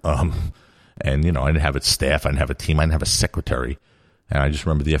lawyer. And, I didn't have a staff, I didn't have a team, I didn't have a secretary. And I just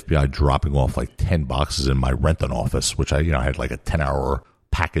remember the FBI dropping off like 10 boxes in my Renton office, which I had like a 10-hour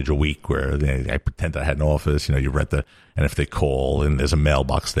package a week where I pretend I had an office. You rent and if they call and there's a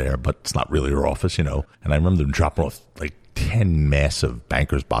mailbox there, but it's not really your office, And I remember them dropping off like 10 massive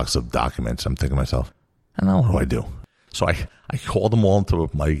banker's boxes of documents. I'm thinking to myself, I don't know, what do I do? So I called them all into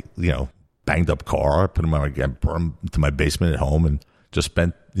my, banged up car, put them brought them to my basement at home, and just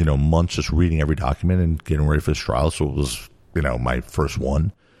spent, months just reading every document and getting ready for this trial. So it was, my first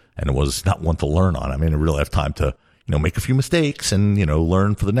one, and it was not one to learn on. I mean, I really have time to, make a few mistakes and,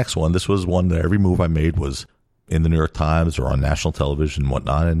 learn for the next one. This was one that every move I made was in the New York Times or on national television and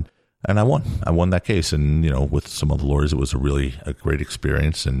whatnot. And I won. I won that case. And, with some other lawyers, it was a great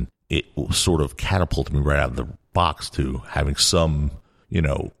experience. And it sort of catapulted me right out of the box to having some,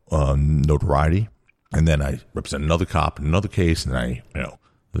 notoriety. And then I represented another cop in another case, and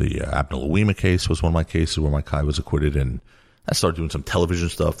the Abner Louima case was one of my cases where my guy was acquitted, and I started doing some television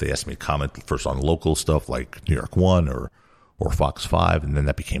stuff. They asked me to comment first on local stuff like New York 1 or Fox 5, and then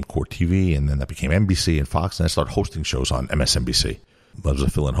that became Court TV, and then that became NBC and Fox, and I started hosting shows on MSNBC. I was a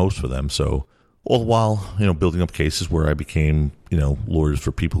fill-in host for them, so all the while, building up cases where I became, lawyers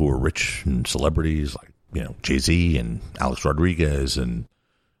for people who were rich and celebrities like, Jay-Z and Alex Rodriguez and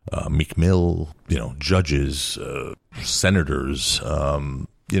Meek Mill, judges, senators,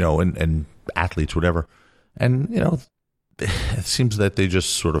 and athletes, whatever. And, it seems that they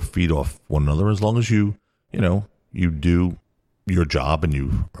just sort of feed off one another as long as you do your job and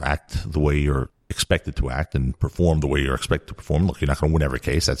you act the way you're expected to act and perform the way you're expected to perform. Look, you're not going to win every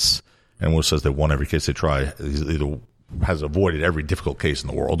case. That's anyone who says they won every case they try either has avoided every difficult case in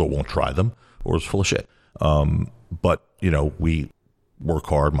the world or won't try them or is full of shit. But, we work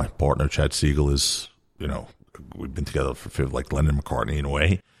hard. My partner, Chad Siegel, is, we've been together for like Lennon McCartney in a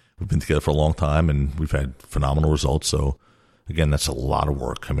way. We've been together for a long time and we've had phenomenal results. So, again, that's a lot of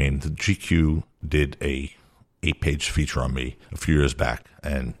work. I mean, the GQ did a 8-page feature on me a few years back,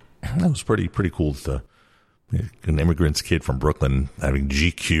 and that was pretty cool to an immigrant's kid from Brooklyn having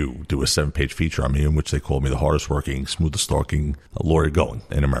GQ do a 7-page feature on me in which they called me the hardest working, smoothest talking lawyer going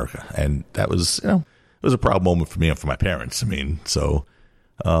in America. And that was, it was a proud moment for me and for my parents. I mean, so,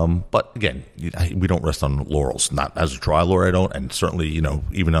 but again, we don't rest on laurels. Not as a trial lawyer, I don't, and certainly,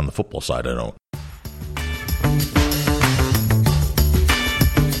 even on the football side, I don't.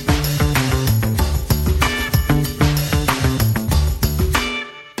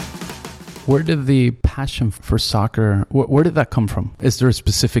 Where did the passion for soccer, where did that come from? Is there a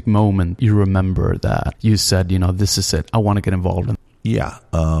specific moment you remember that you said, this is it, I want to get involved in? Yeah.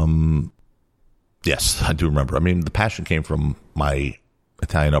 Yes, I do remember. I mean, the passion came from my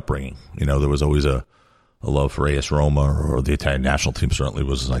Italian upbringing. There was always a love for AS Roma, or the Italian national team certainly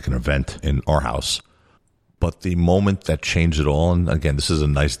was like an event in our house. But the moment that changed it all, and again, this is a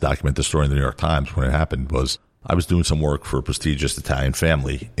nice documented story in the New York Times when it happened, was I was doing some work for a prestigious Italian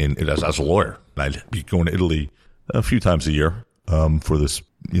family as a lawyer. I'd be going to Italy a few times a year for this,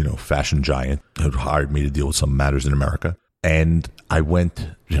 fashion giant who hired me to deal with some matters in America. And I went,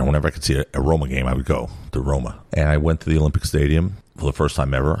 whenever I could see a Roma game, I would go to Roma. And I went to the Olympic Stadium for the first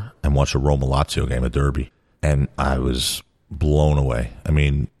time ever and watched a Roma-Lazio game, a derby. And I was blown away. I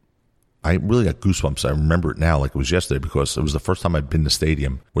mean, I really got goosebumps. I remember it now like it was yesterday because it was the first time I'd been to a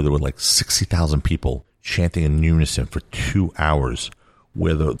stadium where there were like 60,000 people chanting in unison for 2 hours,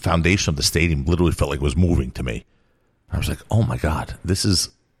 where the foundation of the stadium literally felt like it was moving to me. I was like, oh my God,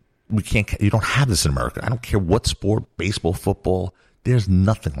 you don't have this in America. I don't care what sport, baseball, football, there's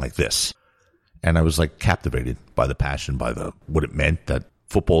nothing like this. And I was like captivated by the passion, by what it meant that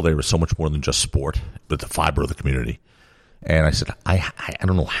football there was so much more than just sport, but the fiber of the community. And I said, I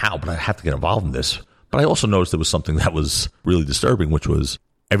don't know how, but I have to get involved in this. But I also noticed there was something that was really disturbing, which was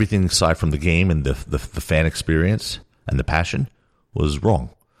everything aside from the game and the fan experience and the passion was wrong.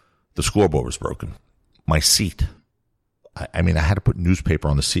 The scoreboard was broken. My seat. I mean, I had to put newspaper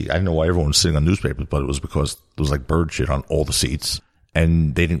on the seat. I didn't know why everyone was sitting on newspapers, but it was because there was like bird shit on all the seats.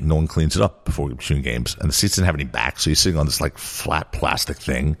 And no one cleans it up before between games. And the seats didn't have any back, so you're sitting on this like flat plastic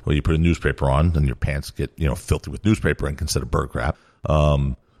thing where you put a newspaper on and your pants get, filthy with newspaper ink instead of bird crap.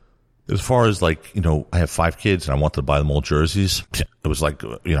 As far as I have 5 kids and I wanted to buy them all jerseys. It was like,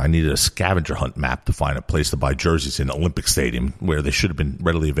 I needed a scavenger hunt map to find a place to buy jerseys in Olympic Stadium where they should have been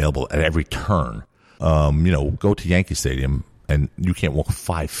readily available at every turn. Go to Yankee Stadium and you can't walk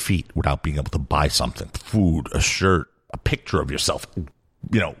 5 feet without being able to buy something. Food, a shirt, a picture of yourself,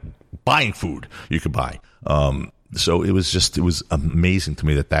 buying food you could buy. So it was amazing to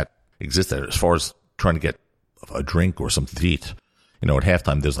me that existed. As far as trying to get a drink or something to eat, at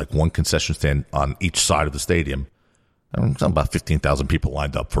halftime, there's like one concession stand on each side of the stadium. About 15,000 people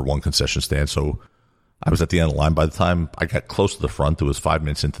lined up for one concession stand. So I was at the end of the line. By the time I got close to the front, it was 5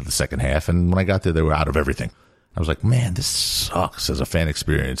 minutes into the second half. And when I got there, they were out of everything. I was like, man, this sucks as a fan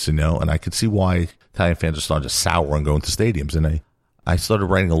experience, and I could see why Italian fans are starting to sour and go into stadiums. And I started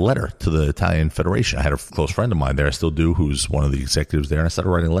writing a letter to the Italian Federation. I had a close friend of mine there, I still do, who's one of the executives there. And I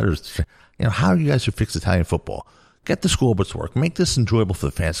started writing letters, how you guys should fix Italian football. Get the scoreboards to work. Make this enjoyable for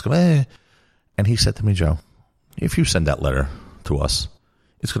the fans. And he said to me, Joe, if you send that letter to us,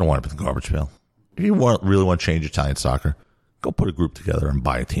 it's going to wind up in the garbage pail. If you really want to change Italian soccer, go put a group together and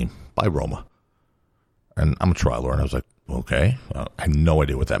buy a team. Buy Roma. And I'm a trial lawyer. And I was like, okay. I had no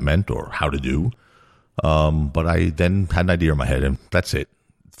idea what that meant or how to do. But I then had an idea in my head, and that's it.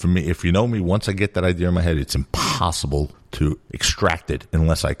 For me, if you know me, once I get that idea in my head, it's impossible to extract it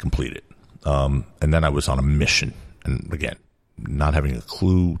unless I complete it. And then I was on a mission. And again, not having a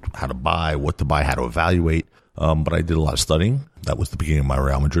clue how to buy, what to buy, how to evaluate. But I did a lot of studying. That was the beginning of my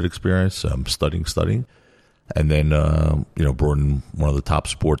Real Madrid experience, studying. And then, brought in one of the top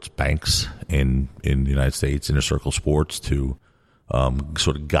sports banks in the United States, Inner Circle Sports, to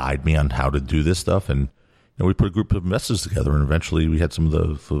sort of guide me on how to do this stuff. And we put a group of investors together, and eventually we had some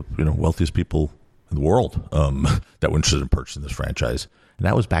of the wealthiest people in the world that were interested in purchasing this franchise. And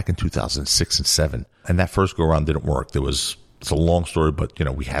that was back in 2006 and 2007. And that first go-around didn't work. It's a long story, but,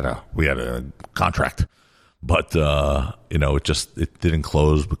 we had a contract. But, it didn't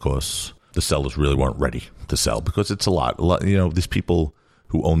close because the sellers really weren't ready to sell, because it's a lot, these people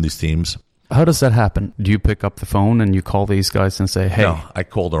who own these teams. How does that happen? Do you pick up the phone and you call these guys and say, hey? No, I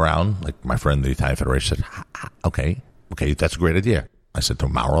called around, like my friend, the Italian Federation, said, okay, that's a great idea. I said to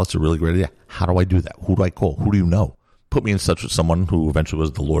Mauro, that's a really great idea. How do I do that? Who do I call? Who do you know? Put me in touch with someone who eventually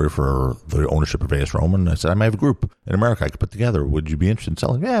was the lawyer for the ownership of AS Roma. And I said, I might have a group in America I could put together. Would you be interested in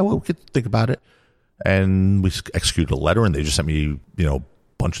selling? Yeah, well, we could think about it. And we executed a letter, and they just sent me, a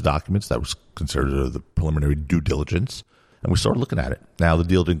bunch of documents that was considered the preliminary due diligence. And we started looking at it. Now, the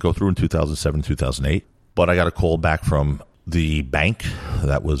deal didn't go through in 2007, 2008, but I got a call back from the bank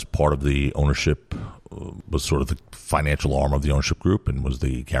that was part of the ownership, was sort of the financial arm of the ownership group, and was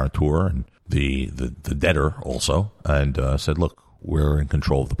the guarantor and the debtor also, and said, look, we're in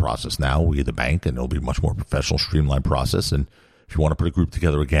control of the process now. We, the bank, and it'll be a much more professional, streamlined process. And if you want to put a group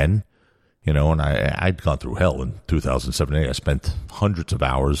together again, and I'd gone through hell in 2007 and 2008. I spent hundreds of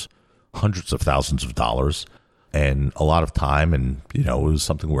hours, hundreds of thousands of dollars, and a lot of time. And, it was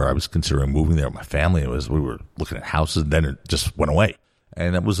something where I was considering moving there with my family. We were looking at houses, and then it just went away.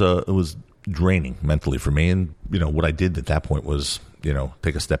 And it was draining mentally for me. And, what I did at that point was,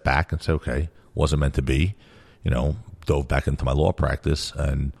 take a step back and say, okay, wasn't meant to be, dove back into my law practice.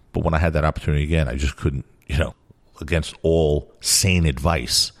 But when I had that opportunity again, I just couldn't, against all sane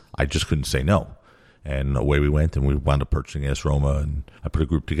advice, I just couldn't say no. And away we went, and we wound up purchasing AS Roma. And I put a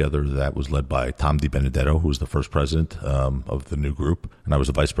group together that was led by Tom DiBenedetto, who was the first president of the new group. And I was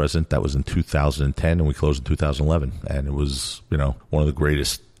the vice president. That was in 2010, and we closed in 2011. And it was, one of the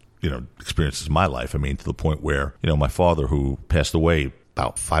greatest, experiences of my life. I mean, to the point where, my father, who passed away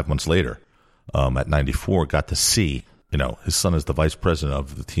about 5 months later at 94, got to see, his son is the vice president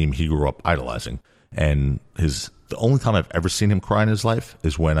of the team he grew up idolizing. And the only time I've ever seen him cry in his life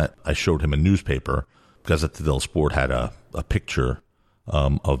is when I showed him a newspaper. Gazzetta dello Sport had a picture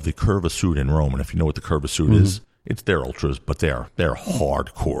of the Curva Sud in Rome. And if you know what the Curva Sud is, it's their ultras, but they're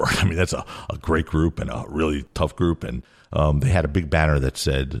hardcore. I mean, that's a great group and a really tough group. And they had a big banner that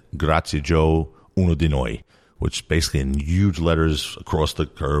said, Grazie Joe, uno di noi, which basically in huge letters across the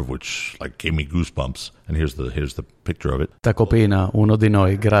curve, which gave me goosebumps. And here's the picture of it. Tacopina, uno di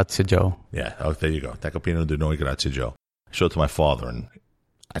noi, grazie Joe. Yeah, there you go. Tacopina, uno di noi, grazie Joe. I showed it to my father, and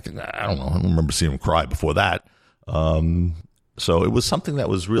I don't remember seeing him cry before that. So it was something that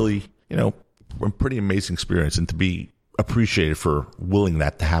was really, a pretty amazing experience, and to be appreciated for willing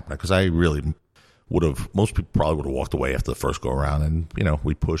that to happen, because I really most people probably would have walked away after the first go around, and,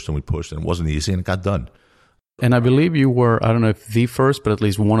 we pushed, and it wasn't easy, and it got done. And I believe you were, I don't know if the first, but at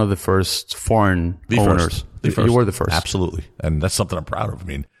least one of the first foreign owners. You were the first. Absolutely. And that's something I'm proud of.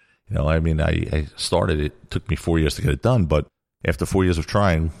 I mean, I started, it took me 4 years to get it done, but after 4 years of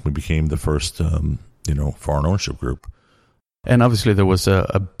trying, we became the first, foreign ownership group. And obviously there was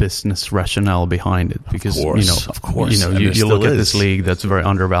a business rationale behind it, because, of course. You look at this league that's very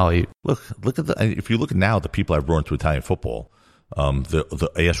undervalued. Look at if you look at now the people I've brought into Italian football,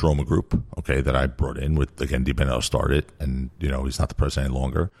 the AS Roma group, that I brought in with, again, DiBenedetto started, and, he's not the president any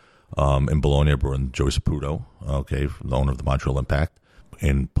longer. In Bologna, I brought in Joey Saputo, the owner of the Montreal Impact.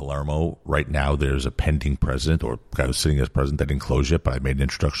 In Palermo, right now, there's a pending president, or guy who's sitting as president that didn't close yet, but I made an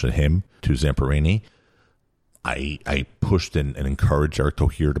introduction to him, to Zamparini. I pushed and encouraged Eric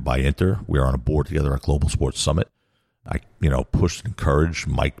Tohier to buy Inter. We are on a board together at Global Sports Summit. I, pushed and encouraged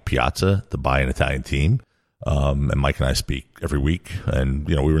Mike Piazza to buy an Italian team. And Mike and I speak every week, and,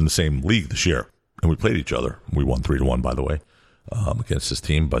 we were in the same league this year, and we played each other. We won 3-1, by the way, against his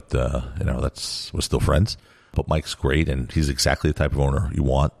team, but, we're still friends. But Mike's great, and he's exactly the type of owner you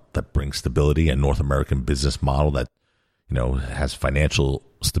want, that brings stability and North American business model that, has financial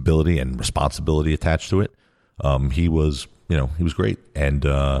stability and responsibility attached to it. He was great. And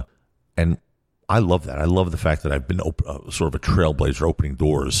I love that. I love the fact that I've been sort of a trailblazer, opening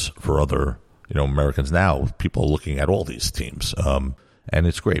doors for other, Americans now. People are looking at all these teams. And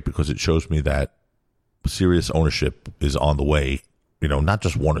it's great because it shows me that serious ownership is on the way, not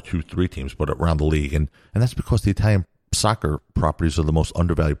just 1 or 2, 3 teams, but around the league. And that's because the Italian soccer properties are the most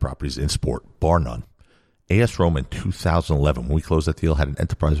undervalued properties in sport, bar none. AS Roma in 2011, when we closed that deal, had an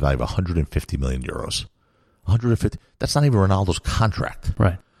enterprise value of 150 million euros. 150. That's not even Ronaldo's contract.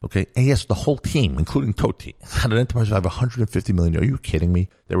 Right. Okay. AS, the whole team, including Totti, had an enterprise value of 150 million. Are you kidding me?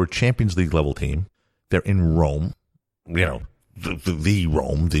 They were a Champions League level team. They're in Rome. You know, the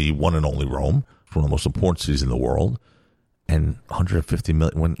Rome, the one and only Rome, one of the most important cities in the world. And 150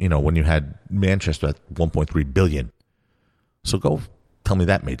 million when you had Manchester at 1.3 billion. So go tell me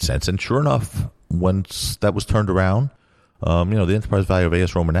that made sense. And sure enough, once that was turned around, the enterprise value of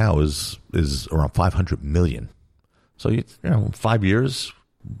AS Roma now is around 500 million. So 5 years,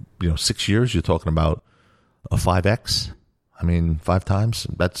 6 years, you're talking about a 5x. I mean, 5 times.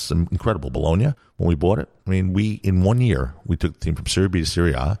 That's incredible. Bologna, when we bought it, in 1 year, we took the team from Serie B to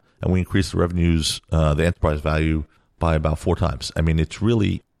Serie A, and we increased the revenues, the enterprise value, by about 4 times. I mean, it's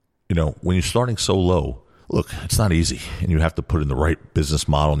really, when you're starting so low, look, it's not easy, and you have to put in the right business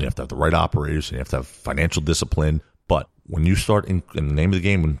model, and you have to have the right operators, and you have to have financial discipline. But when you start in the name of the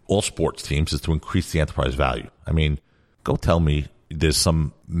game in all sports teams is to increase the enterprise value. I mean, go tell me there's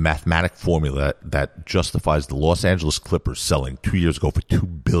some mathematic formula that justifies the Los Angeles Clippers selling 2 years ago for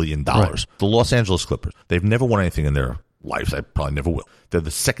 $2 billion. Right. The Los Angeles Clippers, they've never won anything in their lives. I probably never will. They're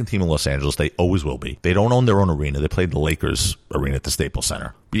the second team in Los Angeles. They always will be. They don't own their own arena. They played the Lakers arena at the Staples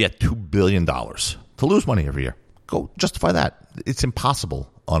Center. But yet $2 billion to lose money every year. Go justify that. It's impossible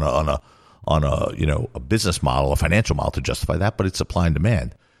on a business model, a financial model to justify that, but it's supply and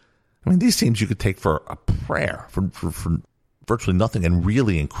demand. I mean, these teams you could take for a prayer, for virtually nothing, and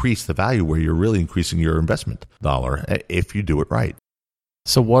really increase the value where you're really increasing your investment dollar if you do it right.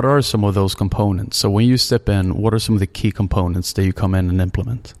 So what are some of those components? So when you step in, what are some of the key components that you come in and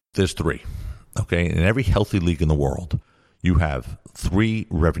implement? There's 3. Okay, in every healthy league in the world, you have 3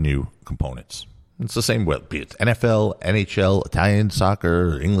 revenue components. It's the same way, be it NFL, NHL, Italian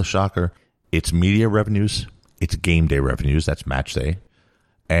soccer, English soccer. It's media revenues, it's game day revenues, that's match day,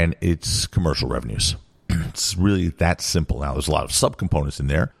 and it's commercial revenues. It's really that simple. Now, there's a lot of subcomponents in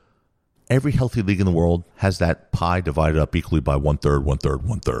there. Every healthy league in the world has that pie divided up equally by 1/3, 1/3,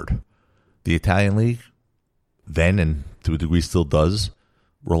 1/3. The Italian league, then and to a degree still does,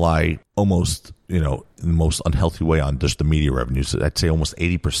 rely almost, in the most unhealthy way on just the media revenues. I'd say almost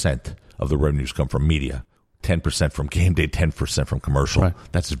 80% of the revenues come from media, 10% from game day, 10% from commercial. Right.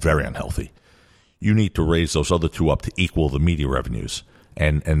 That's very unhealthy. You need to raise those other 2 up to equal the media revenues.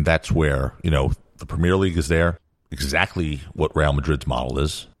 And that's where, the Premier League is there, exactly what Real Madrid's model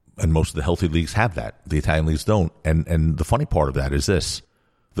is. And most of the healthy leagues have that. The Italian leagues don't. And the funny part of that is this.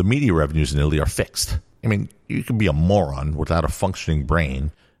 The media revenues in Italy are fixed. I mean, you can be a moron without a functioning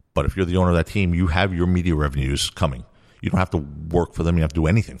brain, but if you're the owner of that team, you have your media revenues coming. You don't have to work for them. You have to do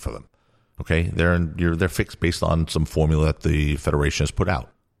anything for them. Okay? They're fixed based on some formula that the federation has put out.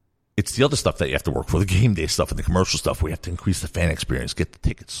 It's the other stuff that you have to work for, the game day stuff and the commercial stuff. We have to increase the fan experience, get the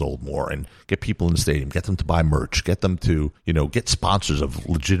tickets sold more, and get people in the stadium, get them to buy merch, get them to, get sponsors of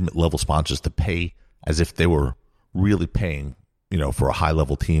legitimate level sponsors to pay as if they were really paying, for a high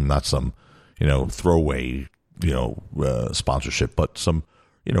level team, not some, throwaway, sponsorship, but some,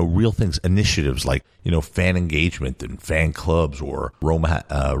 real things, initiatives like, fan engagement and fan clubs, or Real Madrid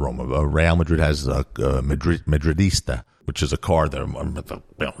has Madridista, which is a card that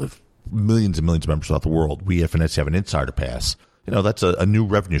millions and millions of members throughout the world. We at Venezia have an insider pass. That's a new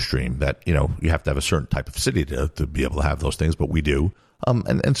revenue stream that, you have to have a certain type of city to be able to have those things, but we do.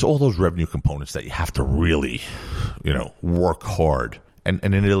 And so all those revenue components that you have to really, work hard. And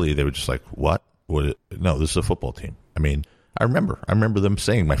in Italy, they were just like, what? No, this is a football team. I mean, I remember them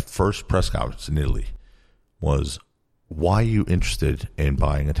saying, my first press conference in Italy was, why are you interested in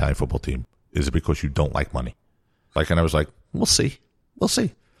buying an Italian football team? Is it because you don't like money? And I was like, we'll see.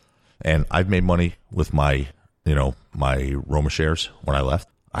 And I've made money with my Roma shares when I left.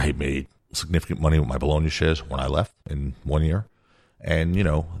 I made significant money with my Bologna shares when I left in 1 year. And,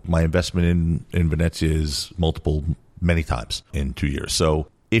 my investment in Venezia is multiple many times in 2 years. So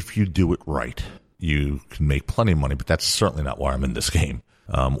if you do it right, you can make plenty of money, but that's certainly not why I'm in this game,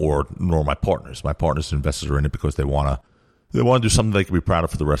 nor my partners. My partners and investors are in it because they want to do something they can be proud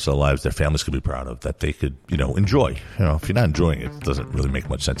of for the rest of their lives, their families can be proud of, that they could, enjoy. If you're not enjoying it, it doesn't really make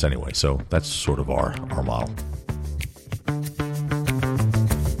much sense anyway. So that's sort of our model.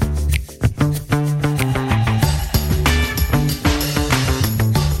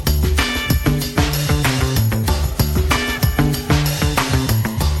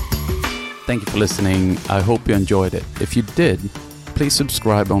 Thank you for listening. I hope you enjoyed it. If you did, please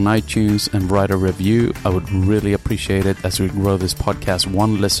subscribe on iTunes and write a review. I would really appreciate it as we grow this podcast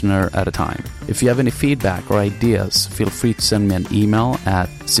one listener at a time. If you have any feedback or ideas, feel free to send me an email at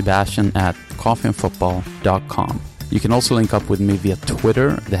sebastian@coffeeandfootball.com. You can also link up with me via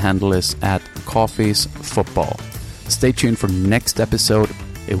Twitter. The handle is @coffeesfootball. Stay tuned for next episode.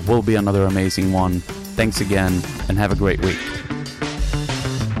 It will be another amazing one. Thanks again, and have a great week.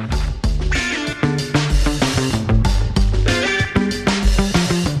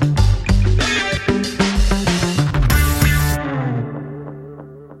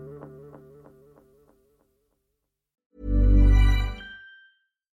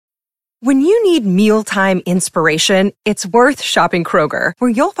 When you need mealtime inspiration, it's worth shopping Kroger, where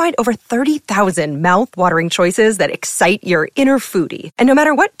you'll find over 30,000 mouth-watering choices that excite your inner foodie. And no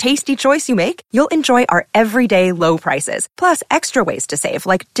matter what tasty choice you make, you'll enjoy our everyday low prices, plus extra ways to save,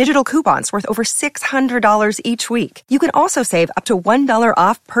 like digital coupons worth over $600 each week. You can also save up to $1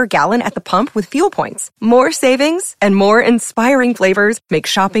 off per gallon at the pump with fuel points. More savings and more inspiring flavors make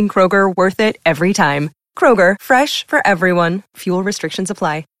shopping Kroger worth it every time. Kroger, fresh for everyone. Fuel restrictions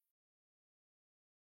apply.